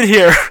see he's in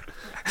here.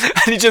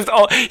 And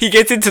he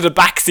gets into the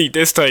back seat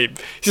this time.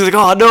 He's like,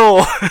 oh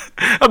no,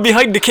 I'm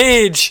behind the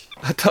cage.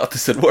 I thought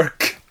this would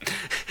work.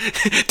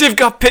 They've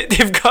got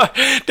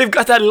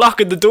that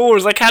lock in the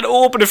doors. I can't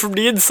open it from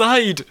the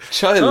inside.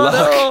 Child lock,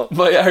 no.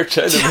 My arch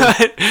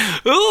enemy.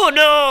 Oh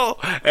no!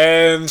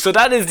 So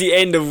that is the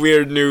end of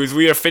weird news.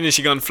 We are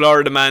finishing on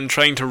Florida man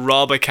trying to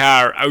rob a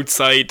car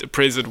outside the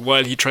prison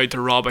while he tried to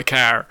rob a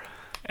car.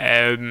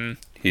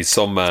 He's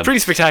some man. It's pretty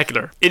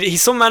spectacular.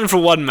 He's some man for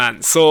one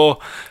man. So,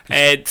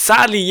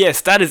 sadly,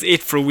 yes, that is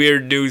it for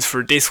weird news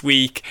for this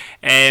week.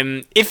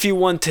 If you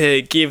want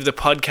to give the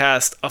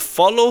podcast a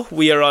follow,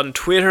 we are on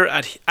Twitter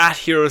at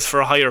Heroes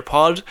for Hire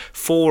Pod.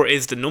 4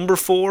 is the number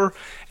 4.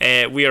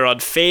 We are on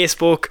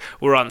Facebook.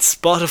 We're on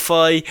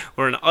Spotify.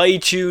 We're on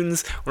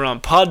iTunes. We're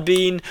on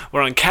Podbean.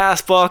 We're on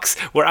Castbox.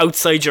 We're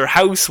outside your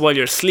house while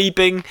you're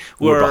sleeping.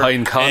 We're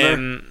behind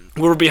Connor.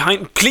 We're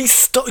behind. Please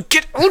stop.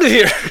 Get out of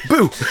here.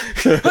 Boo.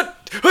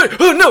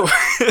 Oh no.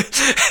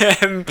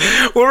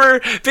 We're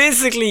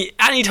basically,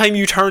 anytime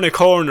you turn a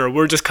corner,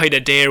 we're just kind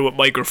of there with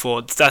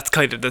microphones. That's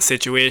kind of the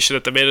situation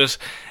at the minute.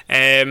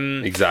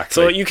 Exactly.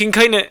 So you can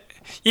kind of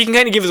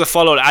give us a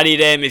follow at any of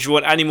them if you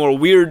want any more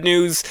weird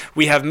news.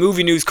 We have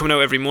movie news coming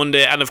out every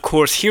Monday, and of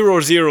course Hero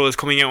Zero is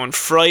coming out on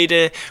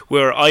Friday,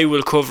 where I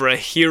will cover a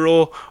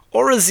hero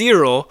or a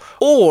zero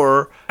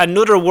or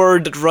another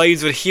word that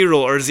rhymes with hero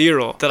or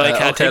zero that I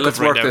can't think of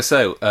right now. Okay, let's work this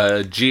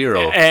out.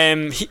 Giro.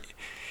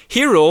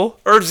 Hero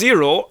or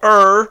zero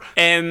or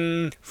zero.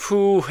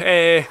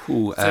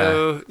 No.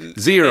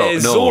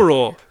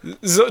 Zorro.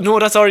 No,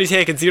 that's already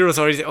taken. Zero's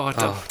already.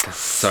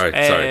 Sorry.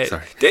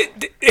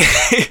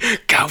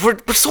 God,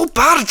 we're so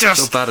bad at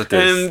this. So bad at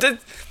this.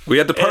 We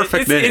had the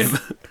perfect name.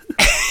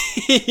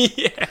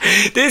 Yeah,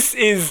 this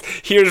is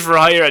Heroes for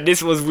Hire, and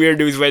this was Weird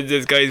News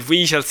Wednesdays, guys.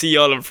 We shall see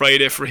you all on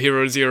Friday for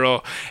Hero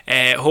Zero.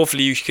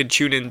 Hopefully you can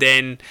tune in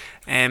then,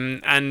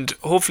 and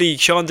hopefully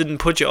Sean didn't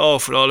put you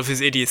off with all of his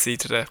idiocy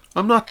today.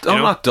 I'm not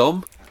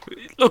dumb.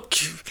 Look,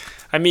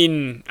 I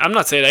mean, I'm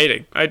not saying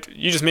anything.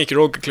 You just make your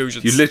own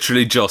conclusions. You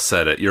literally just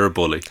said it. You're a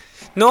bully.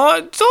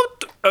 No,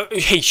 don't.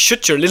 Hey,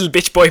 shut your little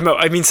bitch boy mouth.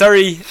 Give me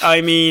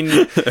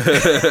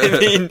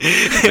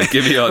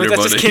all your money. That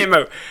just came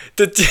out.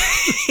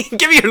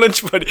 Give me your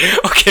lunch money.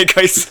 Okay,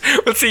 guys,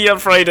 we'll see you on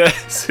Friday.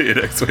 See you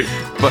next week.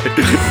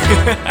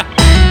 Bye.